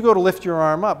 So if you go to lift your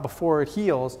arm up before it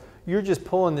heals, you're just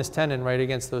pulling this tendon right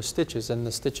against those stitches, and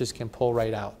the stitches can pull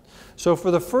right out. So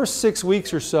for the first 6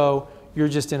 weeks or so, you're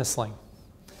just in a sling.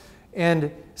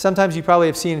 And sometimes you probably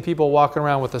have seen people walking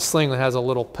around with a sling that has a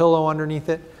little pillow underneath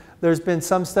it. There's been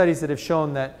some studies that have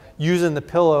shown that using the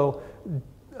pillow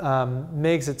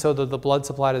makes it so that the blood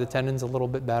supply to the tendon's a little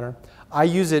bit better. I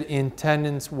use it in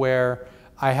tendons where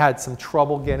I had some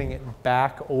trouble getting it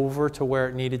back over to where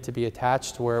it needed to be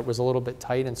attached, to where it was a little bit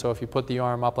tight. And so if you put the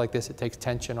arm up like this, it takes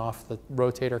tension off the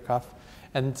rotator cuff.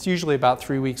 And it's usually about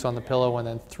 3 weeks on the pillow and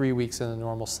then 3 weeks in the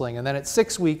normal sling. And then at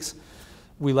 6 weeks,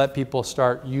 we let people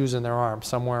start using their arm,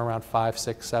 somewhere around 5,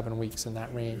 6, 7 weeks in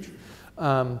that range.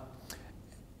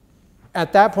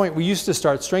 At that point, we used to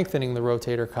start strengthening the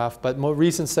rotator cuff, but more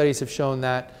recent studies have shown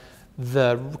that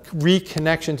the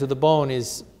reconnection to the bone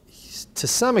is to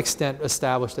some extent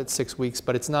established at 6 weeks,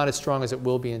 but it's not as strong as it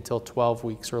will be until 12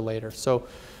 weeks or later. So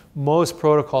most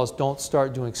protocols don't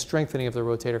start doing strengthening of the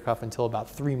rotator cuff until about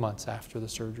 3 months after the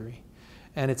surgery.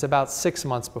 And it's about 6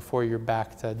 months before you're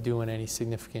back to doing any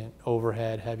significant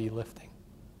overhead heavy lifting.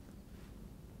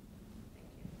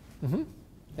 Mm-hmm.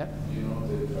 Yeah. Do you know if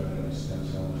they've tried any stem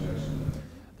cell injections?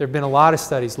 There have been a lot of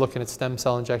studies looking at stem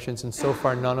cell injections, and so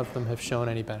far none of them have shown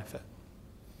any benefit.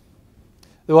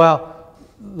 Well,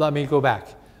 let me go back.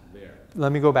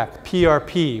 Let me go back.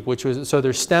 PRP, which was, so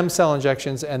there's stem cell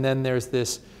injections, and then there's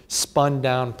this spun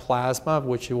down plasma,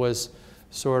 which was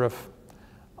sort of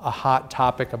a hot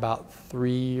topic about 4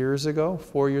 years ago.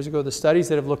 The studies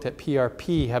that have looked at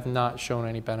PRP have not shown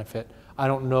any benefit. I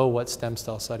don't know what stem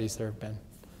cell studies there have been.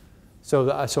 So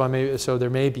there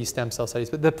may be stem cell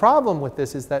studies. But the problem with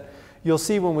this is that you'll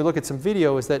see when we look at some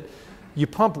video is that you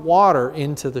pump water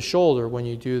into the shoulder when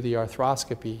you do the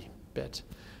arthroscopy bit.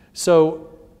 So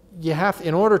you have,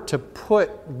 in order to put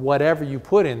whatever you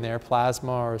put in there,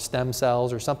 plasma or stem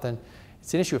cells or something,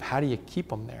 it's an issue of how do you keep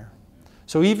them there.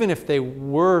 So even if they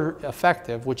were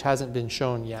effective, which hasn't been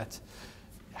shown yet,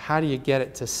 how do you get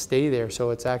it to stay there so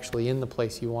it's actually in the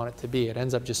place you want it to be? It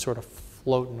ends up just sort of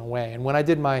floating away. And when I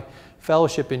did my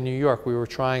fellowship in New York, we were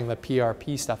trying the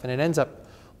PRP stuff, and it ends up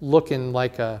looking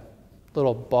like a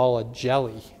little ball of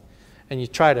jelly. And you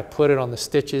try to put it on the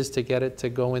stitches to get it to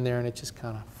go in there, and it just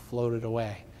kind of floated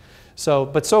away. So,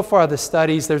 but so far the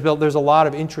studies, there's a lot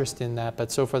of interest in that,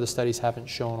 but so far the studies haven't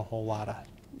shown a whole lot of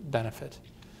benefit.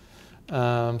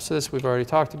 So this we've already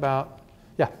talked about.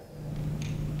 Yeah?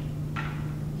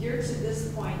 You're to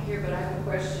this point here, but I have a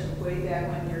question way back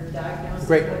when you're diagnosed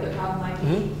Great. what the problem might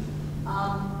be.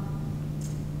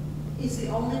 Is the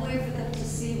only way for them to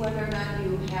see whether or not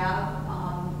you have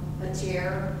a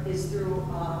tear is through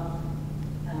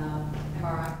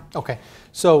MRI? Okay,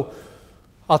 so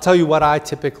I'll tell you what I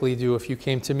typically do if you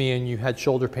came to me and you had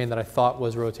shoulder pain that I thought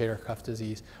was rotator cuff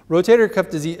disease. Rotator cuff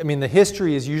disease, I mean, the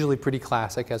history is usually pretty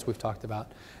classic, as we've talked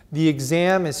about. The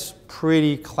exam is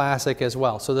pretty classic as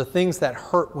well. So the things that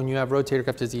hurt when you have rotator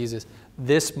cuff disease is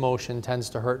this motion tends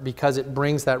to hurt because it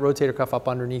brings that rotator cuff up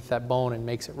underneath that bone and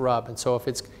makes it rub. And so if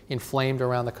it's inflamed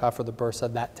around the cuff or the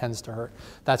bursa, that tends to hurt.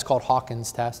 That's called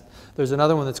Hawkins' test. There's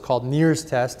another one that's called Neer's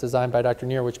test, designed by Dr.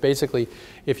 Neer, which basically,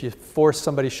 if you force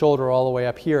somebody's shoulder all the way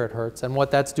up here, it hurts. And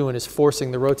what that's doing is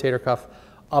forcing the rotator cuff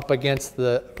up against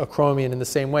the acromion in the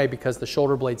same way because the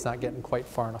shoulder blade's not getting quite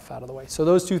far enough out of the way. So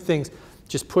those two things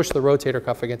just push the rotator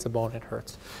cuff against the bone, it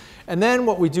hurts. And then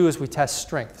what we do is we test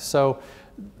strength. So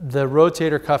the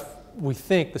rotator cuff, we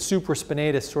think the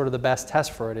supraspinatus, sort of the best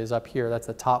test for it, is up here. That's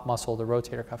the top muscle of the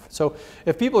rotator cuff. So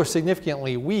if people are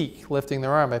significantly weak lifting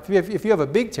their arm, if you have a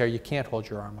big tear, you can't hold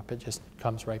your arm up. It just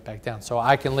comes right back down. So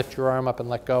I can lift your arm up and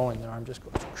let go, and the arm just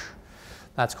goes whoosh.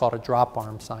 That's called a drop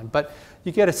arm sign. But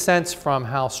you get a sense from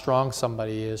how strong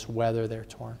somebody is whether they're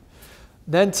torn.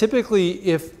 Then typically,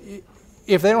 if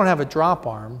they don't have a drop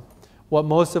arm, what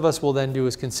most of us will then do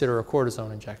is consider a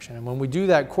cortisone injection. And when we do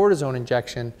that cortisone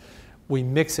injection, we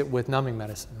mix it with numbing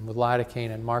medicine, with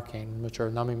lidocaine and marcaine, which are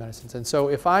numbing medicines. And so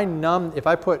if I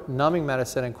put numbing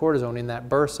medicine and cortisone in that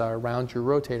bursa around your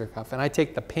rotator cuff, and I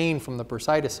take the pain from the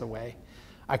bursitis away,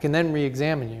 I can then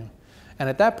re-examine you. And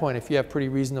at that point, if you have pretty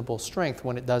reasonable strength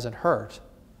when it doesn't hurt,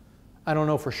 I don't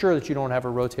know for sure that you don't have a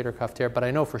rotator cuff tear, but I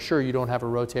know for sure you don't have a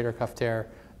rotator cuff tear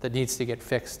that needs to get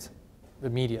fixed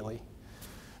immediately.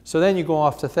 So then you go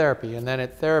off to therapy, and then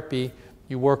at therapy,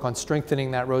 you work on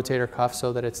strengthening that rotator cuff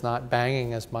so that it's not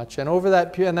banging as much. And over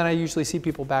that period, and then I usually see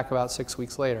people back about 6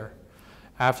 weeks later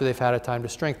after they've had a time to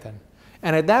strengthen.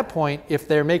 And at that point, if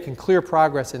they're making clear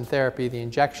progress in therapy, the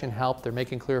injection helped, they're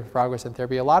making clear progress in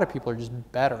therapy, a lot of people are just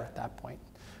better at that point.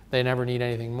 They never need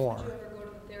anything more. Did you ever go to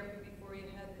the therapy before you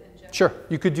had the injection? Sure,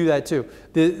 you could do that too.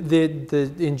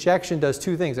 The injection does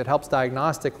two things. It helps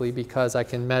diagnostically because I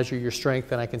can measure your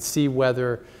strength and I can see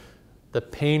whether the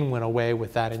pain went away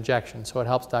with that injection. So it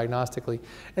helps diagnostically.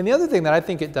 And the other thing that I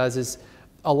think it does is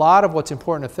a lot of what's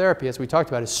important in therapy, as we talked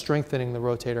about, is strengthening the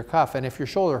rotator cuff. And if your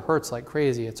shoulder hurts like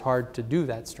crazy, it's hard to do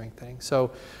that strengthening.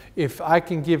 So if I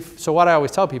can so what I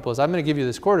always tell people is I'm going to give you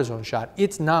this cortisone shot.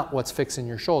 It's not what's fixing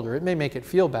your shoulder. It may make it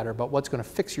feel better, but what's going to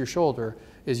fix your shoulder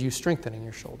is you strengthening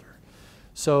your shoulder.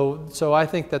 So I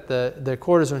think that the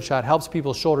cortisone shot helps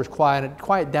people's shoulders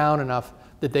quiet down enough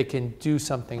that they can do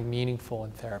something meaningful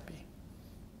in therapy.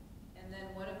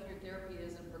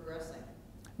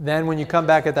 Then when you come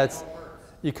back at that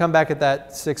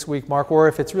 6-week mark, or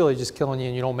if it's really just killing you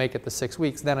and you don't make it the 6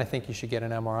 weeks, then I think you should get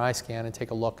an MRI scan and take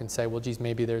a look and say, well, geez,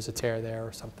 maybe there's a tear there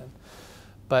or something.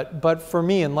 But for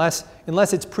me, unless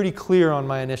it's pretty clear on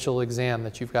my initial exam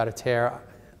that you've got a tear,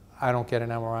 I don't get an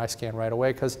MRI scan right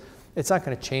away because it's not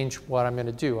going to change what I'm going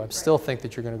to do. I still think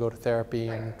that you're going to go to therapy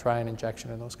and try an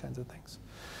injection and those kinds of things.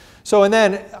 So, and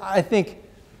then I think,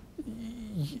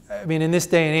 I mean, in this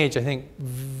day and age, I think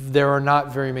there are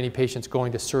not very many patients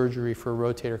going to surgery for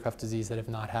rotator cuff disease that have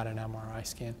not had an MRI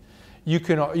scan. You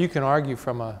can argue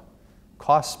from a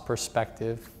cost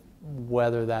perspective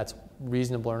whether that's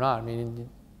reasonable or not. I mean,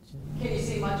 can you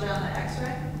see much on the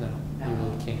X-ray? No, you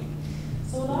really can't.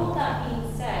 So with all that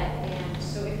being said, and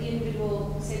so if the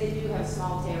individual, say they do have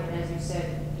small tear, but as you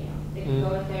said, you know, they can go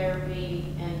to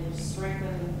therapy and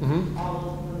strengthen all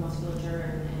of the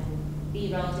musculature and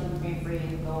be relatively pain-free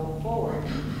and go forward.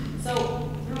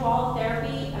 So through all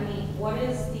therapy, I mean, what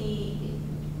is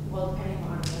well, depending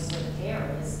on just where the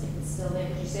tear is, if it's still there,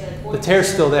 because you say like 40, the tear's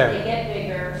still there. They get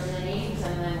bigger, and then 80% of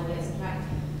them will get some track.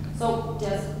 So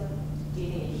do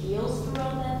you think it heals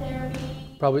throughout that therapy?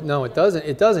 Probably no, it doesn't.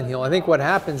 It doesn't heal. I think what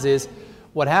happens is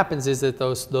that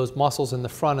those muscles in the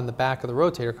front and the back of the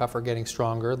rotator cuff are getting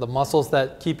stronger. The muscles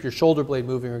that keep your shoulder blade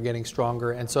moving are getting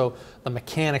stronger, and so the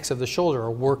mechanics of the shoulder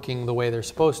are working the way they're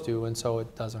supposed to, and so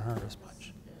it doesn't hurt as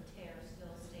much. The tear still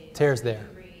stays. Tear's there.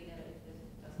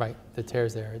 Right, the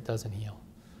tear's there. It doesn't heal.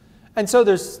 And so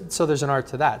there's an art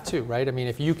to that too, right? I mean,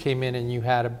 if you came in and you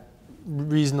had a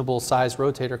reasonable size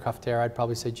rotator cuff tear, I'd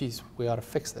probably say, geez, we ought to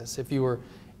fix this. If you were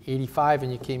 85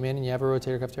 and you came in and you have a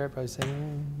rotator cuff tear, I'd probably say,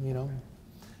 you know,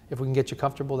 if we can get you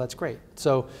comfortable, that's great.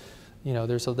 So, you know,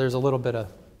 there's a little bit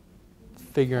of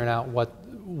figuring out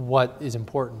what is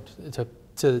important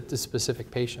to the specific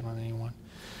patient on anyone.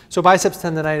 So biceps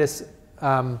tendonitis,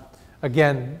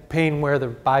 again, pain where the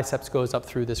biceps goes up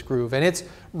through this groove. And it's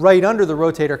right under the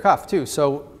rotator cuff too.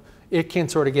 So it can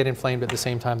sort of get inflamed at the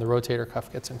same time the rotator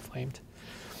cuff gets inflamed.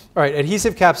 All right,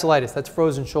 adhesive capsulitis, that's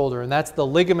frozen shoulder. And that's the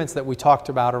ligaments that we talked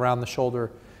about around the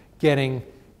shoulder getting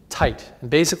tight. And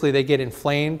basically they get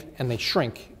inflamed and they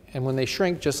shrink. And when they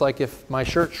shrink, just like if my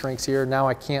shirt shrinks here, now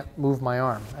I can't move my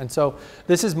arm. And so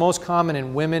this is most common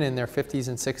in women in their 50s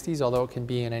and 60s, although it can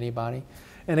be in anybody.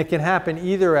 And it can happen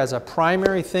either as a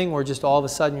primary thing where just all of a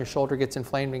sudden your shoulder gets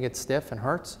inflamed and gets stiff and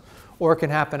hurts, or it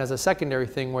can happen as a secondary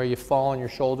thing where you fall on your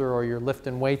shoulder or you're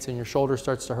lifting weights and your shoulder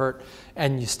starts to hurt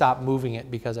and you stop moving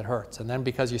it because it hurts. And then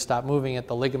because you stop moving it,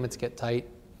 the ligaments get tight,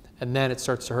 and then it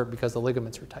starts to hurt because the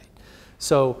ligaments are tight.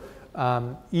 So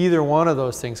Either one of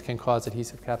those things can cause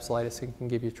adhesive capsulitis and can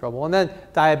give you trouble. And then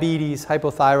diabetes,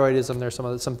 hypothyroidism,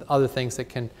 there's some other things that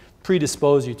can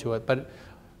predispose you to it. But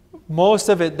most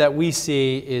of it that we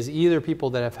see is either people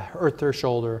that have hurt their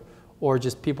shoulder or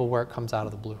just people where it comes out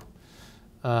of the blue.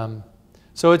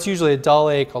 So it's usually a dull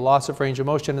ache, a loss of range of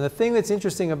motion. And the thing that's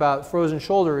interesting about frozen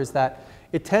shoulder is that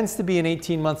it tends to be an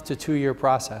 18-month to 2-year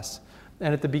process.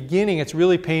 And at the beginning, it's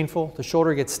really painful. The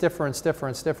shoulder gets stiffer and stiffer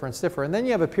and stiffer and stiffer. And then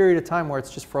you have a period of time where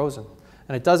it's just frozen.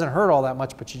 And it doesn't hurt all that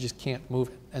much, but you just can't move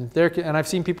it. And I've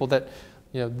seen people that,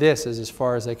 this is as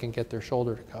far as they can get their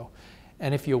shoulder to go.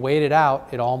 And if you wait it out,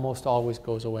 it almost always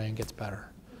goes away and gets better.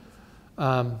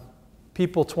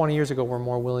 People 20 years ago were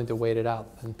more willing to wait it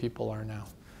out than people are now.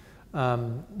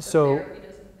 So Therapy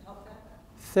doesn't help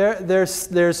that?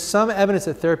 there's some evidence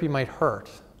that therapy might hurt,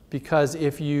 because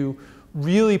if you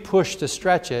really push to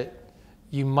stretch it,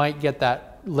 you might get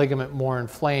that ligament more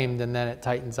inflamed and then it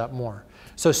tightens up more.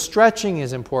 So stretching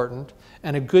is important,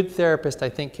 and a good therapist, I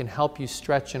think, can help you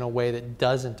stretch in a way that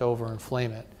doesn't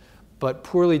overinflame it. But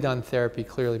poorly done therapy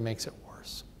clearly makes it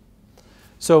worse.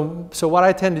 So what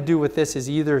I tend to do with this is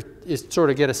sort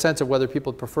of get a sense of whether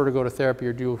people prefer to go to therapy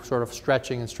or do sort of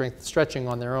stretching and stretching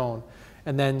on their own,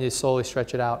 and then you slowly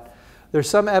stretch it out. There's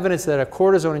some evidence that a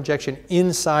cortisone injection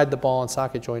inside the ball and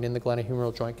socket joint in the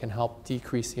glenohumeral joint can help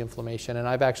decrease the inflammation, and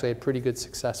I've actually had pretty good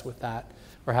success with that,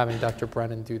 or having Dr.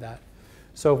 Brennan do that.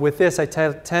 So with this, I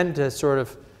tend to sort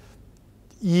of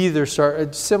either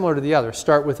start, similar to the other,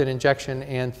 start with an injection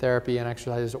and therapy and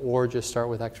exercises, or just start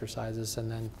with exercises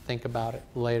and then think about it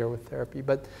later with therapy.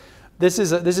 But this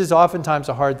is oftentimes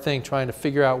a hard thing, trying to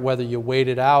figure out whether you wait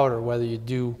it out or whether you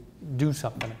do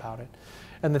something about it.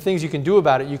 And the things you can do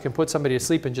about it, you can put somebody to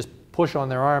sleep and just push on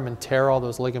their arm and tear all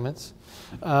those ligaments.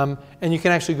 And you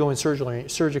can actually go in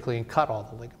surgically and cut all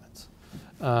the ligaments.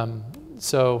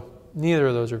 So neither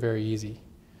of those are very easy.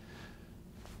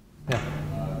 Yeah.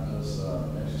 Does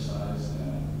exercise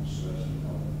and stretching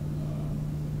help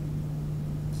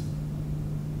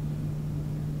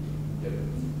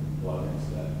get blood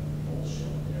into that whole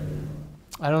shoulder area?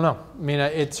 I don't know. I mean,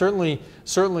 it certainly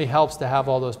helps to have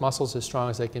all those muscles as strong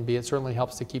as they can be. It certainly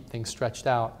helps to keep things stretched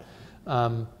out.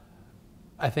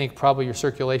 I think probably your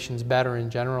circulation's better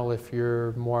in general if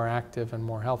you're more active and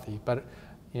more healthy. But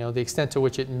the extent to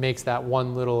which it makes that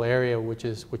one little area which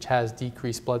has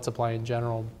decreased blood supply in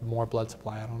general more blood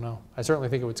supply, I don't know. I certainly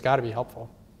think it's got to be helpful.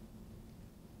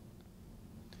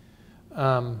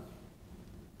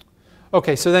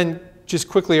 Okay, so then just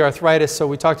quickly, arthritis. So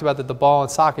we talked about that the ball and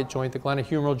socket joint, the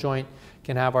glenohumeral joint,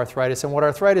 can have arthritis. And what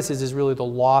arthritis is really the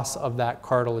loss of that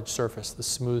cartilage surface, the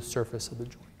smooth surface of the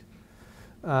joint.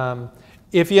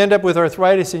 If you end up with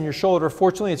arthritis in your shoulder,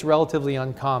 fortunately it's relatively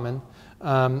uncommon.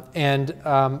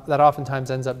 That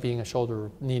oftentimes ends up being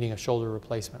needing a shoulder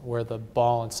replacement, where the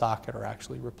ball and socket are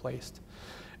actually replaced.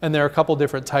 And there are a couple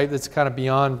different types. That's kind of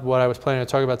beyond what I was planning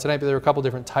to talk about tonight, but there are a couple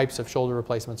different types of shoulder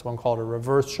replacements. One called a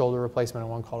reverse shoulder replacement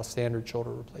and one called a standard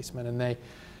shoulder replacement. And the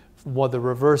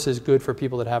reverse is good for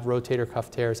people that have rotator cuff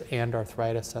tears and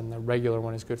arthritis, and the regular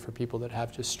one is good for people that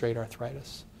have just straight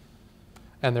arthritis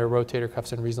and their rotator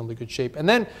cuff's in reasonably good shape. And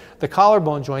then the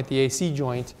collarbone joint, the AC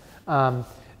joint,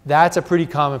 that's a pretty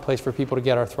common place for people to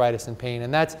get arthritis and pain.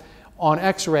 And that's on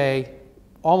x-ray,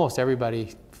 almost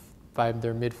everybody by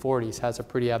their mid-40s has a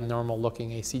pretty abnormal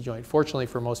looking AC joint. Fortunately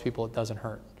for most people, it doesn't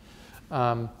hurt.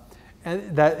 And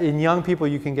that in young people,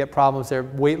 you can get problems there.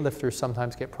 Weightlifters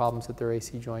sometimes get problems with their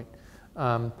AC joint.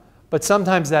 But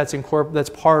sometimes that's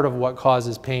part of what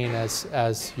causes pain that's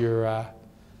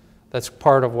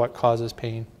part of what causes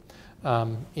pain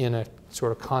in a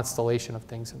sort of constellation of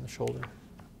things in the shoulder.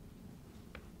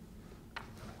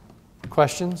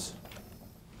 Questions?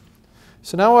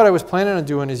 So now what I was planning on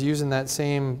doing is using that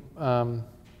same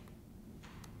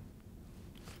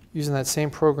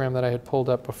program that I had pulled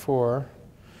up before,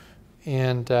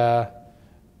 and don't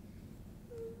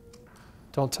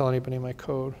tell anybody my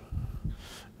code.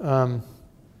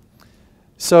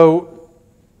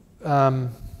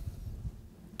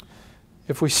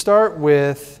 If we start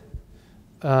with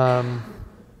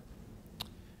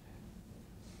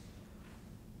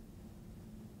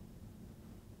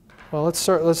well, let's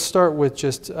start with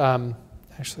just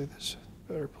actually, this is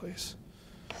a better place.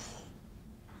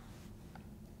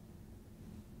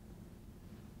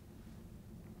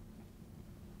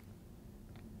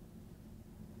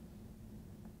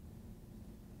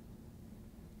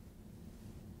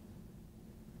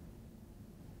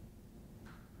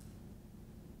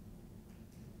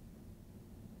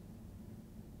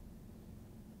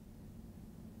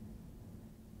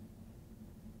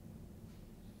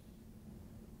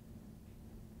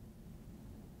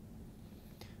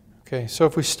 Okay, so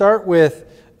if we start with,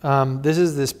 this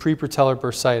is this prepatellar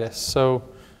bursitis. So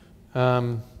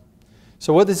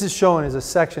what this is showing is a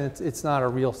section, it's not a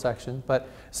real section, but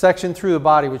section through the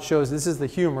body which shows this is the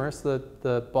humerus,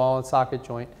 the ball and socket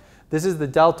joint. This is the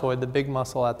deltoid, the big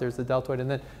muscle out there is the deltoid.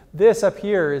 And then this up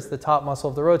here is the top muscle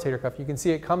of the rotator cuff. You can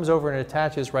see it comes over and it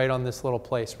attaches right on this little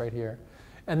place right here.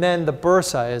 And then the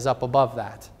bursa is up above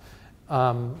that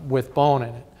with bone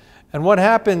in it. And what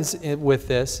happens with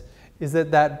this is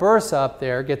that that bursa up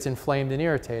there gets inflamed and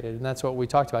irritated. And that's what we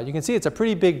talked about. You can see it's a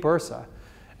pretty big bursa.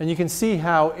 And you can see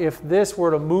how if this were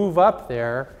to move up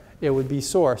there, it would be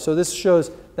sore. So this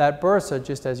shows that bursa,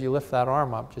 just as you lift that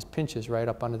arm up, just pinches right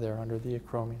up under there, under the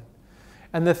acromion.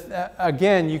 And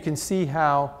again, you can see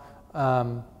how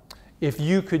if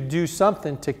you could do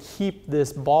something to keep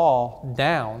this ball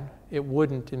down, it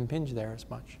wouldn't impinge there as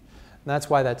much. And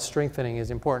that's why that strengthening is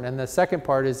important. And the second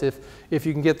part is if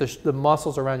you can get the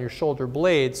muscles around your shoulder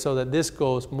blades so that this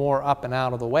goes more up and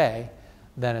out of the way,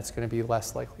 then it's going to be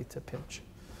less likely to pinch.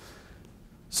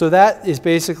 So that is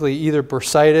basically either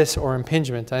bursitis or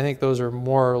impingement. I think those are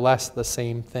more or less the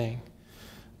same thing.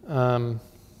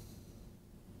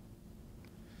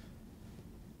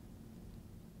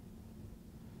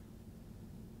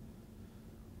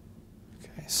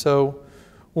 So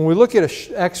when we look at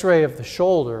an X-ray of the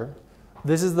shoulder,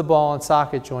 this is the ball and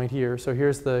socket joint here. So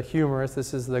here's the humerus.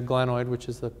 This is the glenoid, which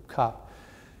is the cuff.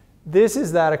 This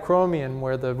is that acromion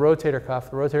where the rotator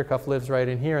cuff lives right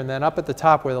in here. And then up at the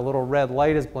top where the little red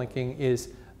light is blinking is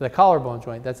the collarbone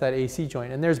joint. That's that AC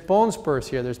joint. And there's bone spurs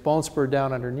here. There's bone spur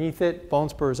down underneath it, bone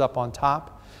spurs up on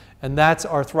top. And that's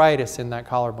arthritis in that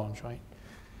collarbone joint.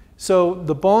 So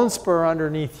the bone spur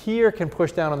underneath here can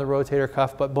push down on the rotator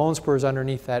cuff, but bone spurs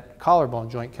underneath that collarbone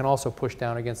joint can also push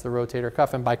down against the rotator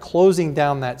cuff. And by closing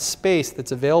down that space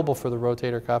that's available for the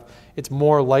rotator cuff, it's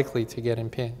more likely to get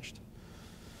impinged.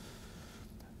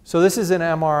 So this is an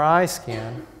MRI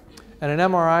scan. And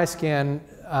an MRI scan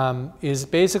is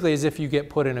basically as if you get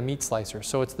put in a meat slicer.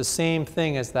 So it's the same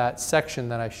thing as that section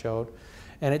that I showed.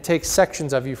 And it takes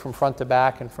sections of you from front to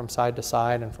back and from side to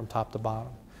side and from top to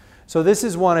bottom. So this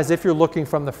is one as if you're looking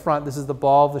from the front. This is the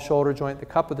ball of the shoulder joint, the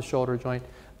cup of the shoulder joint.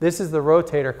 This is the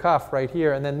rotator cuff right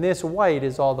here. And then this white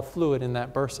is all the fluid in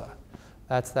that bursa.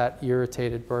 That's that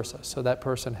irritated bursa. So that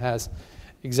person has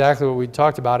exactly what we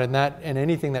talked about. And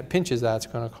anything that pinches that's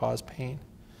going to cause pain.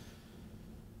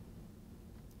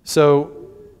 So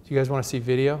do you guys want to see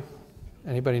video?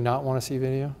 Anybody not want to see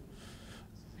video?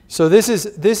 So this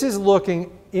is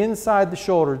looking inside the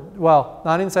shoulder, well,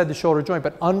 not inside the shoulder joint,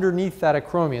 but underneath that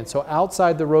acromion. So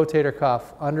outside the rotator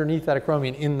cuff, underneath that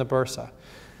acromion in the bursa.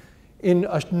 In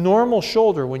a normal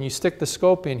shoulder, when you stick the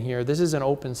scope in here, this is an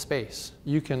open space.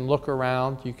 You can look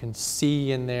around, you can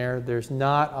see in there. There's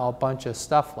not a bunch of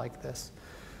stuff like this.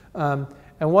 And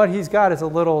what he's got is a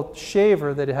little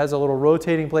shaver that has a little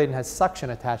rotating blade and has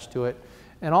suction attached to it.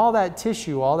 And all that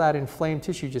tissue, all that inflamed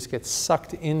tissue just gets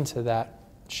sucked into that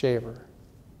shaver.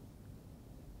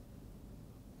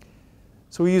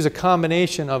 So we use a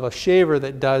combination of a shaver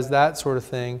that does that sort of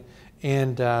thing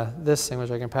and this thing, which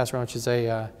I can pass around, which is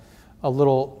a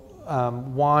little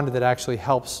wand that actually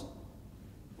helps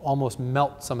almost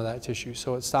melt some of that tissue.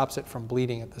 So it stops it from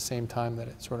bleeding at the same time that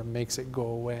it sort of makes it go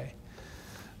away.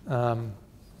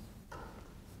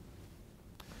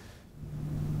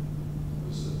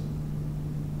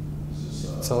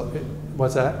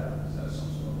 What's that?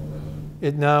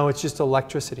 No, it's just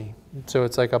electricity. So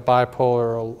it's like a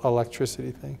bipolar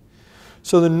electricity thing.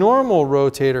 So the normal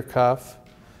rotator cuff,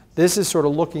 this is sort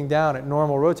of looking down at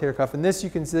normal rotator cuff. And this you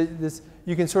can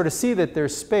sort of see that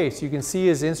there's space. You can see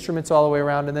his instruments all the way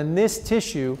around. And then this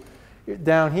tissue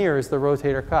down here is the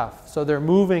rotator cuff. So they're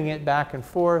moving it back and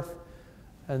forth.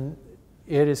 And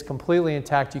it is completely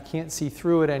intact. You can't see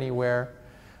through it anywhere.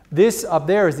 This up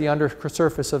there is the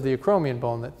undersurface of the acromion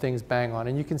bone that things bang on.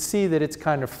 And you can see that it's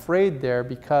kind of frayed there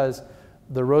because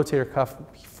the rotator cuff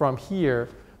from here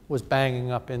was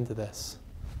banging up into this.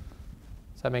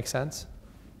 Does that make sense?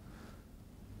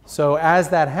 So as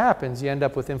that happens, you end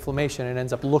up with inflammation and it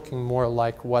ends up looking more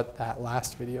like what that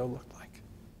last video looked like.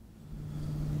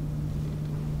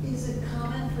 Is it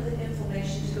common for the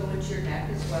inflammation to go into your neck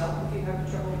as well if you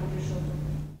have trouble with your shoulder?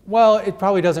 Well, it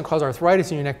probably doesn't cause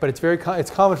arthritis in your neck, but it's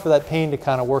common for that pain to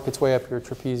kind of work its way up your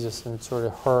trapezius and sort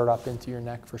of hurt up into your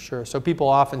neck for sure. So people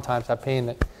oftentimes have pain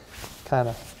that kind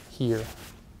of here.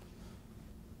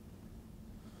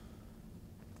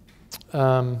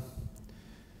 So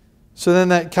then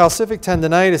that calcific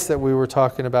tendonitis that we were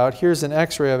talking about, here's an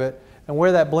x-ray of it. And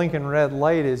where that blinking red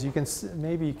light is, you can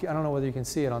maybe, I don't know whether you can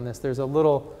see it on this, there's a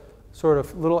little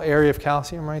area of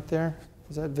calcium right there.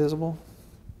 Is that visible?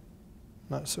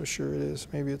 Not so sure it is.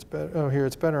 Maybe it's better. Oh, here,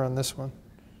 it's better on this one.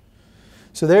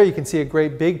 So there you can see a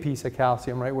great big piece of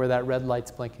calcium right where that red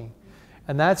light's blinking.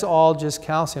 And that's all just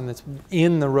calcium that's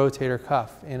in the rotator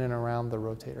cuff, in and around the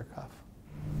rotator cuff.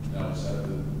 Now, is that the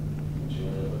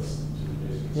material that's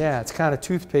toothpaste? Yeah, it's kind of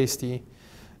toothpastey.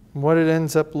 What it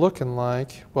ends up looking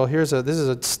like, well, this is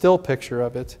a still picture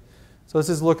of it. So this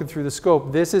is looking through the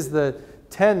scope. This is the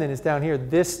tendon is down here.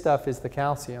 This stuff is the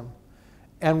calcium.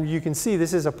 And you can see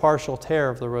this is a partial tear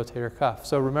of the rotator cuff.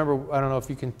 So remember, I don't know if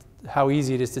you can, how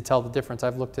easy it is to tell the difference.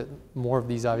 I've looked at more of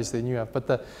these obviously than you have.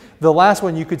 But the last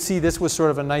one, you could see this was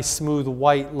sort of a nice smooth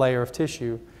white layer of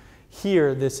tissue.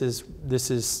 Here, this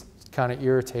is kind of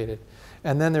irritated.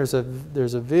 And then there's a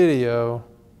video.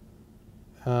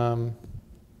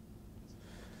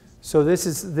 So this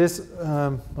is,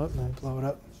 let me blow it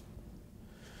up.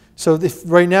 So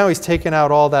right now he's taken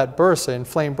out all that bursa,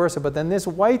 inflamed bursa, but then this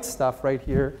white stuff right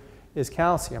here is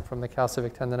calcium from the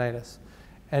calcific tendonitis.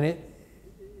 And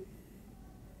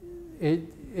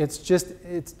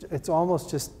it's almost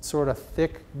just sort of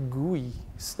thick, gooey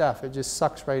stuff. It just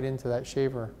sucks right into that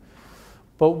shaver.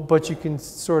 But you can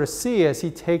sort of see as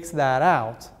he takes that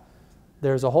out,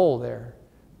 there's a hole there.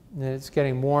 And it's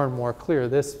getting more and more clear.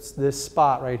 This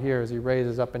spot right here as he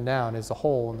raises up and down is a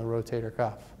hole in the rotator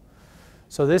cuff.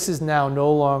 So this is now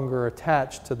no longer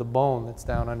attached to the bone that's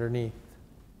down underneath.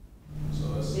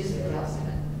 So this Is the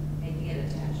calcium making it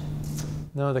attached?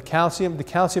 No, the calcium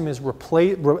is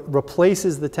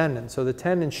replaces the tendon. So the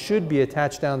tendon should be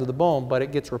attached down to the bone, but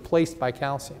it gets replaced by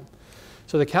calcium.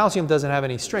 So the calcium doesn't have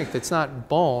any strength. It's not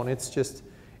bone. It's just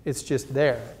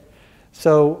there.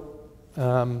 So.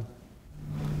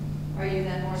 Are you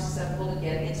then more susceptible to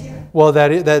getting a tear? Well,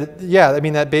 yeah. I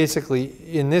mean, that basically,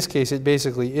 in this case, it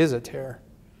basically is a tear.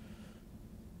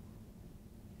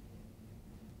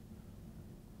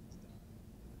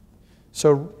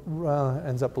 So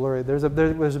ends up blurry. There's a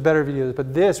better video,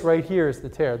 but this right here is the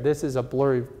tear. This is a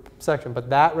blurry section, but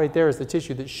that right there is the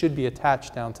tissue that should be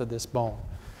attached down to this bone.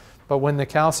 But when the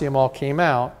calcium all came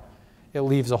out, it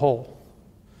leaves a hole.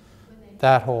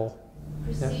 That hole.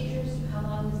 Procedures, how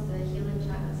long is the healing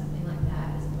time on something like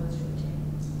that as opposed to a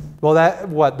tear?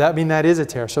 Well, that is a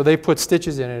tear. So they put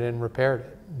stitches in it and repaired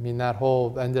it. I mean, that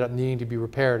hole ended up needing to be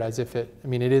repaired as if it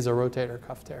is a rotator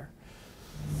cuff tear.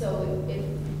 So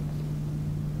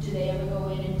do they ever go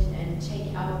in and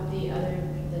take out the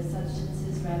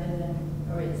substances rather than,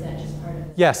 or is that just part of it?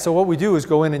 Yes, so what we do is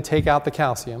go in and take out the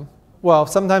calcium. Well,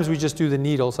 sometimes we just do the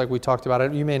needles like we talked about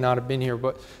it. You may not have been here,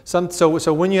 but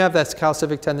so when you have that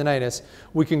calcific tendonitis,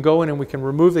 we can go in and we can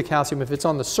remove the calcium. If it's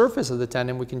on the surface of the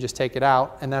tendon, we can just take it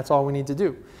out, and that's all we need to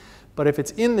do. But if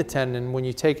it's in the tendon, when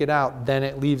you take it out, then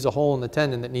it leaves a hole in the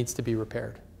tendon that needs to be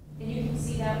repaired. And you can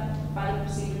see that by the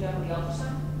procedure done with the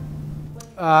ultrasound?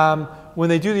 When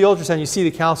they do the ultrasound, you see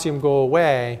the calcium go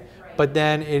away, Right. but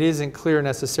then it isn't clear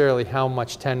necessarily how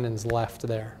much tendon's left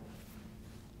there.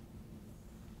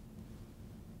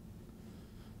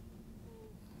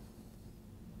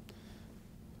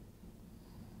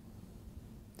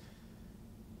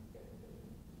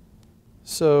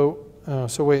 So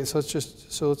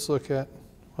let's look at,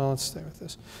 well, let's stay with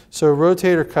this. So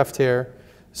rotator cuff tear.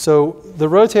 So the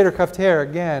rotator cuff tear,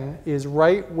 again, is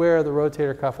right where the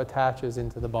rotator cuff attaches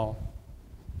into the bone,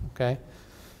 okay?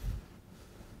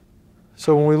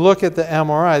 So when we look at the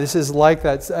MRI, this is like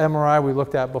that MRI we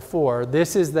looked at before.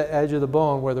 This is the edge of the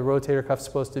bone where the rotator cuff is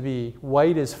supposed to be.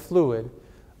 White is fluid.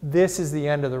 This is the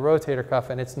end of the rotator cuff,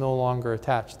 and it's no longer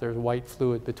attached. There's white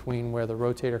fluid between where the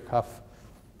rotator cuff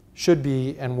should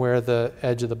be and where the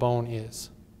edge of the bone is.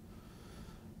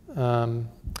 And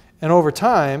over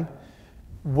time,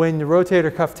 when the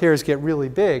rotator cuff tears get really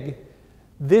big,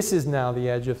 this is now the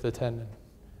edge of the tendon.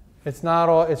 It's not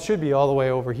all, it should be all the way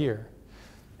over here.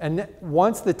 And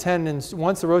once the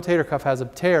rotator cuff has a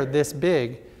tear this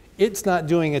big, it's not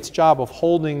doing its job of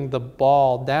holding the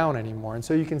ball down anymore. And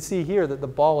so you can see here that the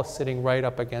ball is sitting right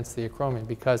up against the acromion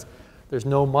because there's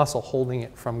no muscle holding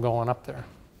it from going up there.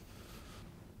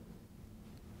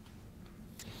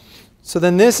 So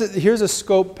then here's a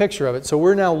scope picture of it. So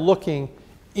we're now looking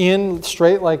in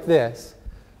straight like this.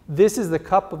 This is the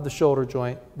cup of the shoulder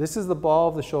joint. This is the ball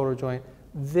of the shoulder joint.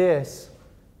 This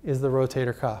is the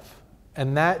rotator cuff.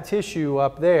 And that tissue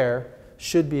up there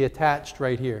should be attached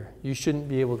right here. You shouldn't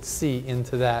be able to see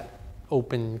into that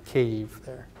open cave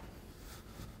there.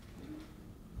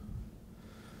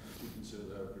 You consider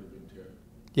that a pretty big tear?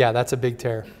 Yeah, that's a big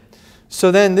tear. So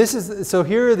then so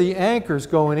here are the anchors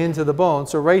going into the bone.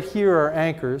 So right here are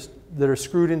anchors that are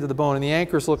screwed into the bone, and the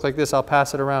anchors look like this. I'll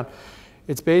pass it around.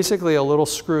 It's basically a little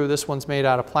screw. This one's made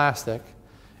out of plastic,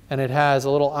 and it has a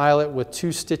little eyelet with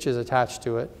 2 stitches attached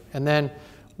to it. And then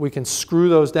we can screw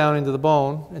those down into the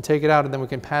bone and take it out, and then we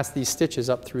can pass these stitches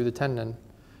up through the tendon,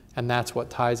 and that's what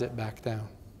ties it back down.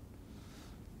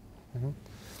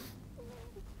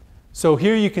 So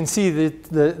here you can see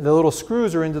the little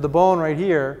screws are into the bone right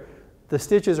here. The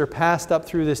stitches are passed up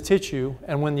through this tissue,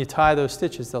 and when you tie those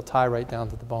stitches, they'll tie right down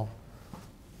to the bone.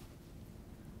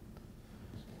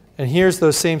 And here's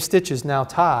those same stitches now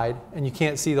tied, and you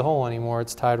can't see the hole anymore.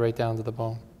 It's tied right down to the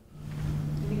bone.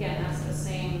 And again, that's the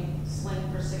same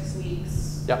sling for 6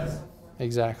 weeks. Yep,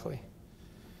 exactly.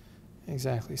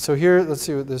 Exactly. So here, let's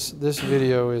see what this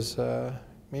video is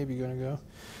maybe going to go.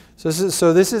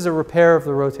 So this is a repair of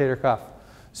the rotator cuff.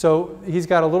 So he's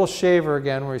got a little shaver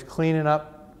again where he's cleaning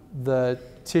up the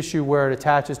tissue where it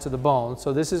attaches to the bone.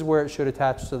 So this is where it should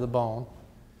attach to the bone.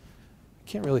 I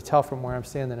can't really tell from where I'm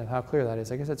standing and how clear that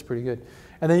is. I guess that's pretty good.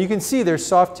 And then you can see there's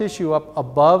soft tissue up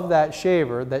above that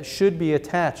shaver that should be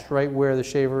attached right where the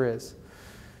shaver is.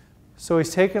 So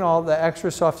he's taken all the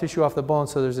extra soft tissue off the bone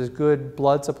so there's as good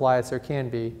blood supply as there can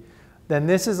be. Then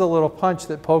this is a little punch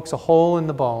that pokes a hole in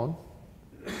the bone.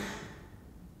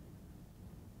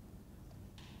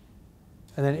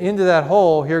 And then into that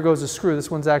hole, here goes a screw.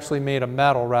 This one's actually made of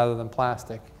metal rather than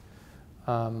plastic.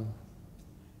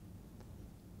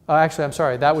 Actually, I'm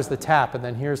sorry, that was the tap, and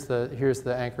then here's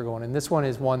the anchor going in. This one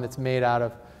is one that's made out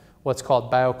of what's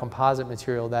called biocomposite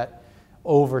material that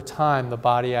over time the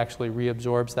body actually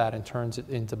reabsorbs that and turns it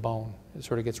into bone. It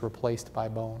sort of gets replaced by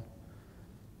bone,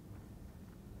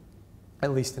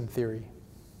 at least in theory.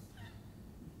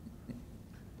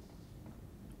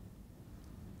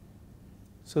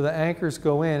 So the anchors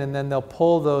go in, and then they'll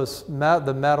pull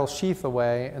the metal sheath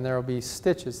away, and there will be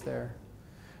stitches there.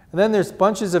 And then there's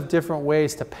bunches of different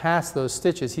ways to pass those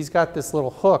stitches. He's got this little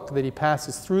hook that he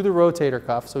passes through the rotator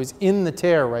cuff, so he's in the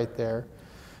tear right there.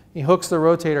 He hooks the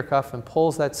rotator cuff and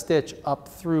pulls that stitch up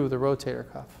through the rotator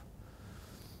cuff.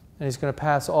 And he's going to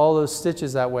pass all those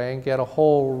stitches that way and get a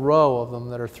whole row of them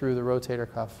that are through the rotator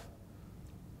cuff.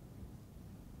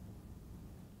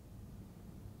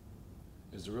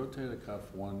 Is the rotator cuff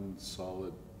one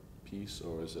solid piece,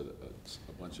 or is it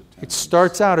a bunch of tendons? It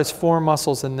starts out as 4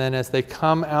 muscles, and then as they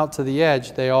come out to the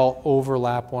edge, they all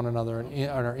overlap one another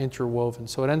and are interwoven.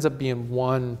 So it ends up being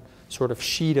one sort of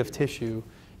sheet of tissue,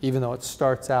 even though it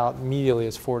starts out immediately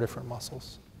as 4 different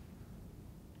muscles.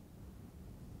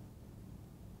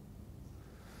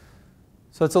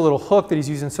 So it's a little hook that he's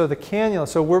using. So the cannula,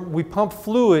 so we pump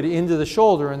fluid into the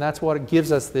shoulder, and that's what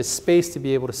gives us this space to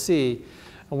be able to see.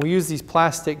 And we use these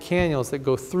plastic cannulas that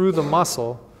go through the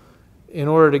muscle in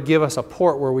order to give us a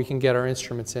port where we can get our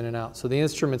instruments in and out. So the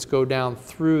instruments go down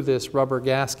through this rubber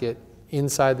gasket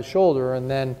inside the shoulder,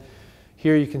 and then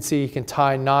here you can see you can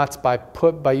tie knots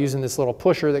by using this little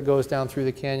pusher that goes down through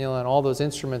the cannula, and all those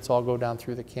instruments all go down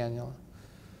through the cannula.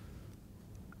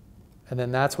 And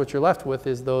then that's what you're left with,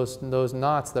 is those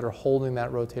knots that are holding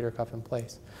that rotator cuff in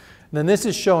place. And then this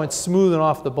is showing smoothing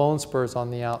off the bone spurs on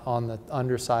the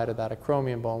underside of that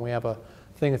acromion bone. We have a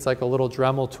thing, it's like a little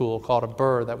Dremel tool called a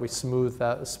burr that we smooth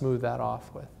that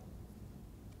off with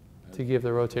to give the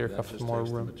rotator cuff more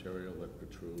room. The material that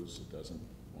protrudes, it doesn't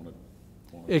want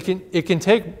to.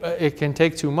 It can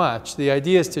take too much. The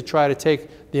idea is to try to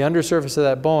take the undersurface of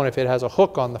that bone. If it has a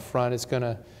hook on the front, it's going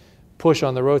to push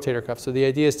on the rotator cuff. So the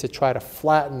idea is to try to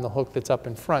flatten the hook that's up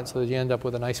in front so that you end up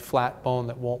with a nice flat bone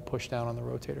that won't push down on the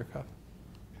rotator cuff.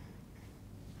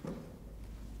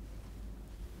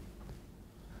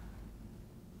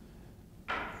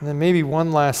 And then maybe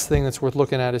one last thing that's worth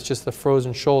looking at is just the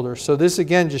frozen shoulder. So this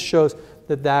again just shows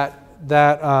that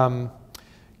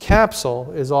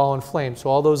capsule is all inflamed. So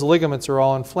all those ligaments are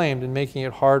all inflamed and making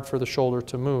it hard for the shoulder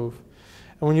to move.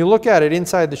 And when you look at it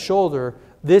inside the shoulder,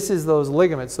 this is those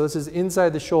ligaments. So this is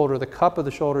inside the shoulder, the cup of the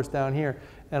shoulder is down here.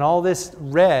 And all this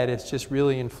red is just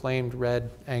really inflamed red,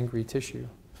 angry tissue.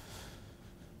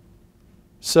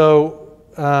 So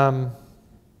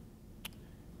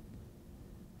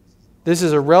this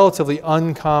is a relatively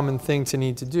uncommon thing to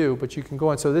need to do, but you can go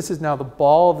on. So this is now the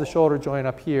ball of the shoulder joint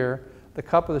up here, the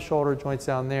cup of the shoulder joint's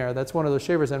down there. That's one of those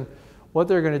shavers. And what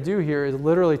they're going to do here is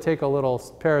literally take a little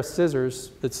pair of scissors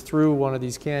that's through one of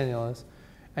these cannulas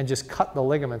and just cut the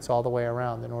ligaments all the way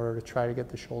around in order to try to get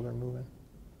the shoulder moving.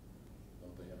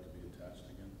 Don't they have to be attached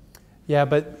again? Yeah,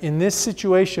 but in this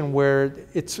situation where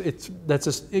that's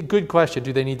a good question.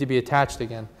 Do they need to be attached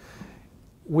again?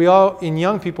 In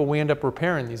young people, we end up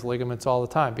repairing these ligaments all the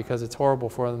time because it's horrible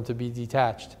for them to be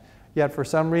detached. Yet for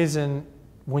some reason,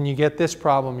 when you get this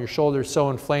problem, your shoulder is so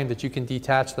inflamed that you can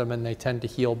detach them and they tend to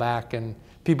heal back, and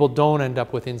people don't end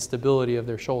up with instability of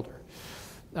their shoulder.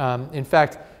 In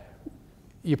fact,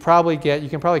 you can probably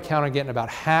count on getting about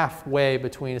halfway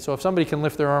between it. So if somebody can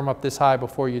lift their arm up this high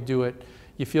before you do it,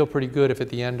 you feel pretty good if at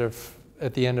the end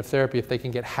of therapy, if they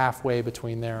can get halfway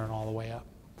between there and all the way up.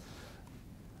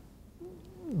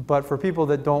 But for people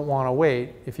that don't want to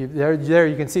wait, if you there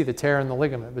you can see the tear in the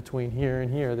ligament between here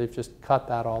and here. They've just cut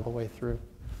that all the way through.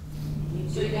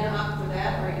 So you can opt for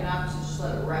that, or you can opt to just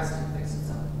let it rest and fix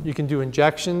itself? You can do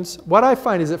injections. What I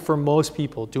find is that for most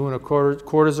people, doing a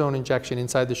cortisone injection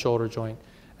inside the shoulder joint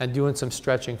and doing some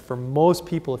stretching, for most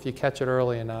people, if you catch it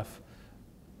early enough,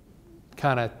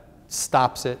 kind of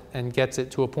stops it and gets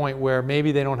it to a point where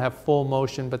maybe they don't have full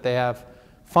motion, but they have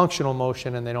functional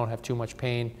motion and they don't have too much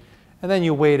pain. And then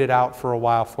you wait it out for a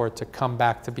while for it to come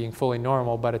back to being fully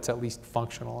normal, but it's at least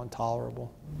functional and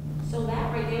tolerable. So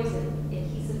that right there was an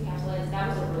adhesive capsulitis, that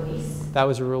was a release? That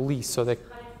was a release, so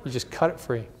you just cut it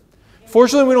free.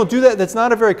 Fortunately, we don't do that. That's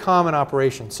not a very common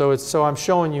operation. So I'm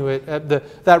showing you it.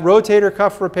 That rotator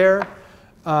cuff repair,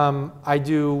 I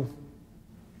do,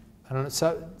 I don't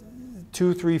know,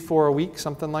 2, 3, 4 a week,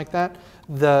 something like that.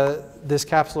 This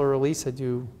capsular release, I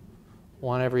do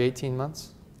 1 every 18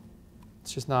 months.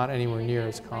 It's just not anywhere near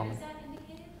as common.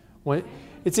 When is that indicated?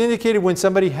 It's indicated when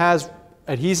somebody has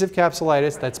adhesive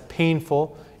capsulitis that's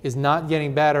painful, is not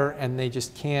getting better, and they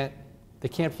just can't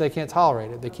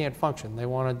tolerate it. They can't function. They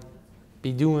want to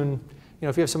be doing,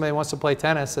 if you have somebody who wants to play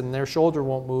tennis and their shoulder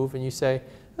won't move, and you say,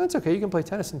 that's okay, you can play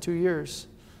tennis in 2 years.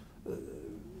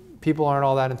 People aren't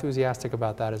all that enthusiastic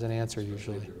about that as an answer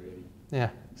usually. Yeah,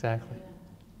 exactly.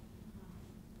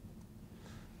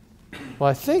 Well,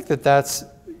 I think that's,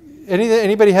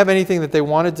 anybody have anything that they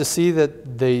wanted to see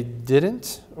that they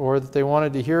didn't, or that they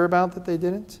wanted to hear about that they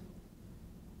didn't?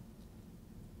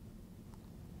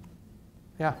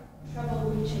 Yeah.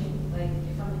 Trouble reaching, like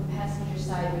from the passenger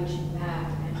side reaching back,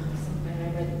 and something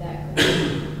I read that could be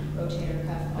rotator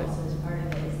cuff also as part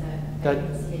of it. Is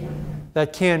that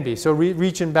That can be. So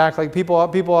reaching back, like people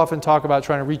often talk about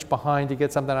trying to reach behind to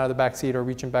get something out of the back seat, or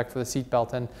reaching back for the seat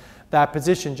belt, and that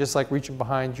position, just like reaching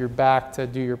behind your back to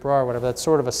do your bra or whatever, that's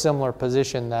sort of a similar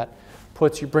position that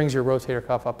brings your rotator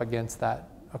cuff up against that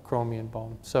acromion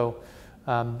bone. So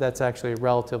that's actually a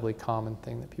relatively common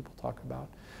thing that people talk about.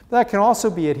 That can also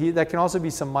be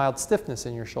some mild stiffness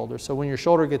in your shoulder. So when your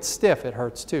shoulder gets stiff, it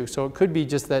hurts too. So it could be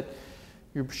just that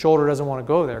your shoulder doesn't want to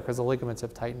go there because the ligaments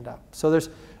have tightened up. So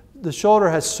the shoulder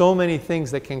has so many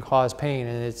things that can cause pain,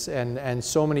 and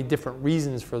so many different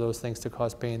reasons for those things to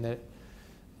cause pain that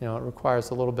it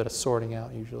requires a little bit of sorting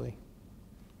out usually.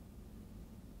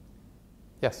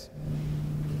 Yes?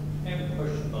 I have a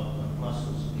question about the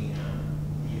muscles being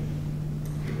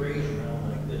you raise your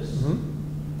arm like this,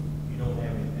 you don't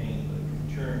have any pain, but if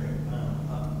you turn your palm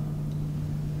up,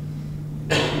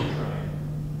 you try it.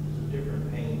 There's a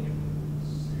different pain.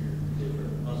 There are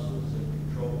different muscles that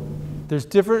control. There's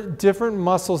different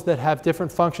muscles that have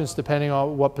different functions depending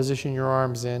on what position your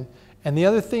arm's in. And the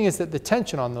other thing is that the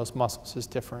tension on those muscles is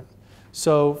different.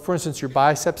 So, for instance, your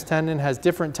biceps tendon has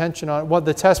different tension on. Well,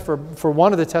 the test for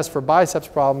one of the tests for biceps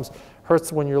problems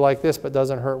hurts when you're like this, but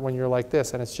doesn't hurt when you're like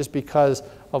this, and it's just because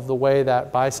of the way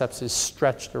that biceps is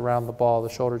stretched around the ball of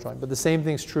the shoulder joint. But the same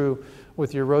thing's true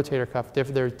with your rotator cuff.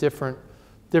 There are different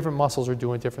muscles are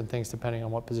doing different things depending on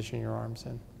what position your arm's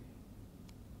in.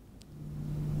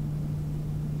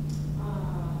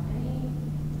 Any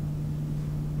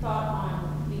thought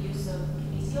on the use of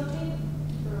kinesio tape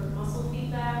for muscle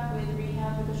feedback with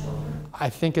rehab of the shoulder? I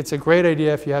think it's a great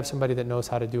idea if you have somebody that knows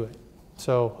how to do it.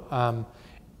 So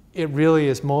it really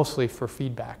is mostly for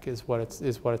feedback is what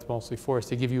it's mostly for, is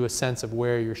to give you a sense of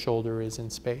where your shoulder is in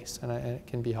space, and it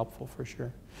can be helpful for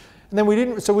sure. And then we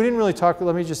didn't really talk, I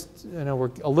know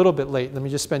we're a little bit late, let me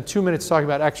just spend 2 minutes talking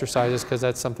about exercises, because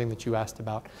that's something that you asked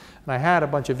about. And I had a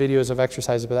bunch of videos of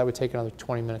exercises, but that would take another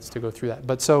 20 minutes to go through that.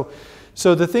 But so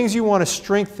the things you want to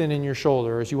strengthen in your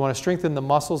shoulder is you want to strengthen the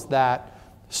muscles that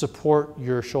support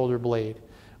your shoulder blade.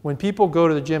 When people go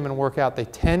to the gym and work out, they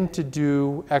tend to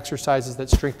do exercises that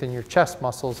strengthen your chest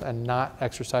muscles and not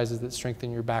exercises that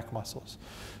strengthen your back muscles.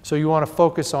 So you want to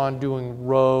focus on doing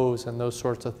rows and those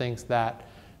sorts of things that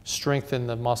strengthen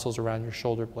the muscles around your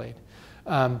shoulder blade.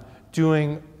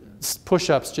 Doing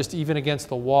push-ups, just even against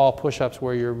the wall push-ups,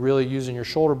 where you're really using your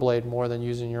shoulder blade more than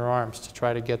using your arms to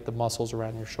try to get the muscles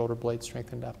around your shoulder blade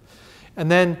strengthened up.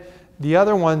 And then the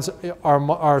other ones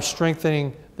are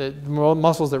strengthening the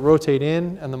muscles that rotate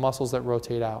in and the muscles that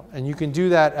rotate out. And you can do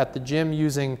that at the gym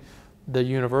using the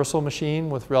universal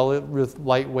machine with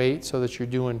light weight, so that you're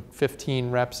doing 15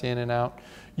 reps in and out.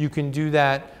 You can do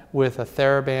that with a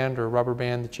TheraBand or rubber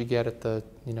band that you get at at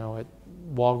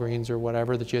Walgreens or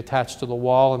whatever, that you attach to the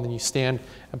wall, and then you stand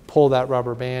and pull that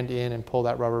rubber band in and pull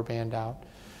that rubber band out.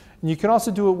 And you can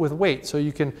also do it with weight. So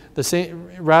you can,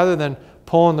 rather than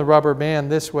pulling the rubber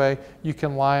band this way, you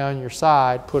can lie on your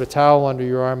side, put a towel under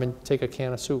your arm, and take a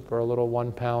can of soup or a little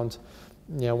 1 pound,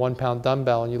 1 pound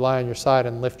dumbbell, and you lie on your side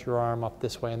and lift your arm up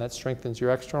this way, and that strengthens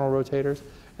your external rotators.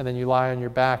 And then you lie on your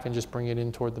back and just bring it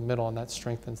in toward the middle, and that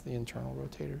strengthens the internal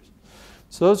rotators.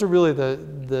 So those are really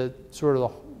the sort of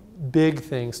the big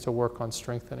things to work on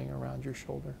strengthening around your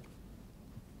shoulder.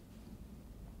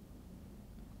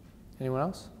 Anyone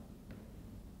else?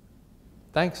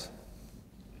 Thanks.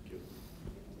 Thank you.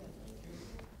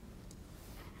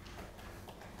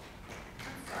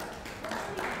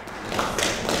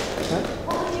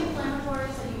 What were the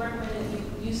inflammatories that you recommended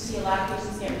you see a lot of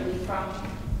patients get relief from?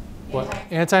 What?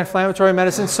 Anti-inflammatory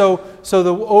medicine. So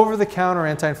the over-the-counter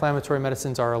anti-inflammatory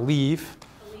medicines are Aleve,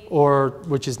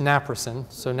 which is naproxen.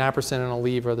 So naproxen and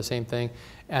Aleve are the same thing,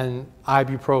 and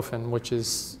ibuprofen, which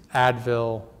is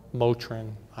Advil,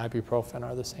 Motrin, ibuprofen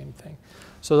are the same thing.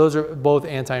 So those are both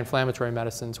anti-inflammatory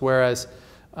medicines, whereas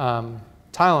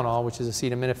Tylenol, which is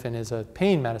acetaminophen, is a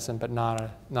pain medicine, but not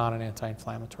an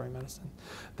anti-inflammatory medicine.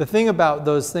 The thing about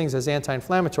those things as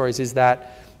anti-inflammatories is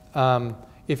that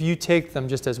if you take them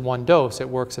just as one dose, it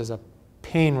works as a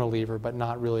pain reliever, but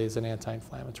not really as an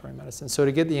anti-inflammatory medicine. So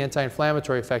to get the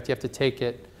anti-inflammatory effect, you have to take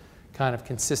it kind of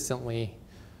consistently.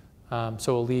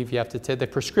 So Aleve, you have to take, the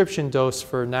prescription dose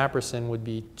for naproxen would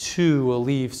be 2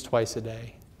 Aleves twice a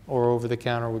day, or over the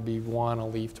counter would be 1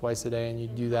 Aleve twice a day, and you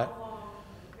do that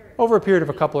over a period of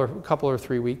a couple or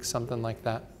 3 weeks, something like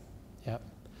that. Yeah.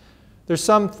 There's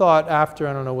some thought after,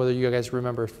 I don't know whether you guys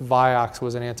remember, if Vioxx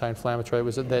was an anti-inflammatory,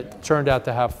 that turned out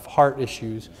to have heart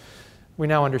issues. We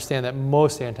now understand that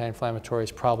most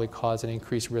anti-inflammatories probably cause an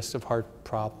increased risk of heart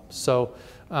problems.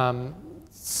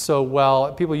 So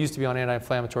while people used to be on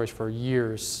anti-inflammatories for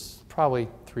years, probably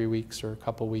 3 weeks or a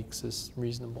couple weeks is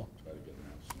reasonable. Try to get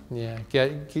an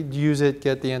answer. Yeah, use it,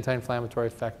 get the anti-inflammatory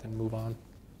effect, and move on.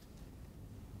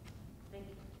 Thank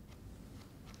you.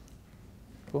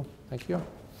 Cool, thank you.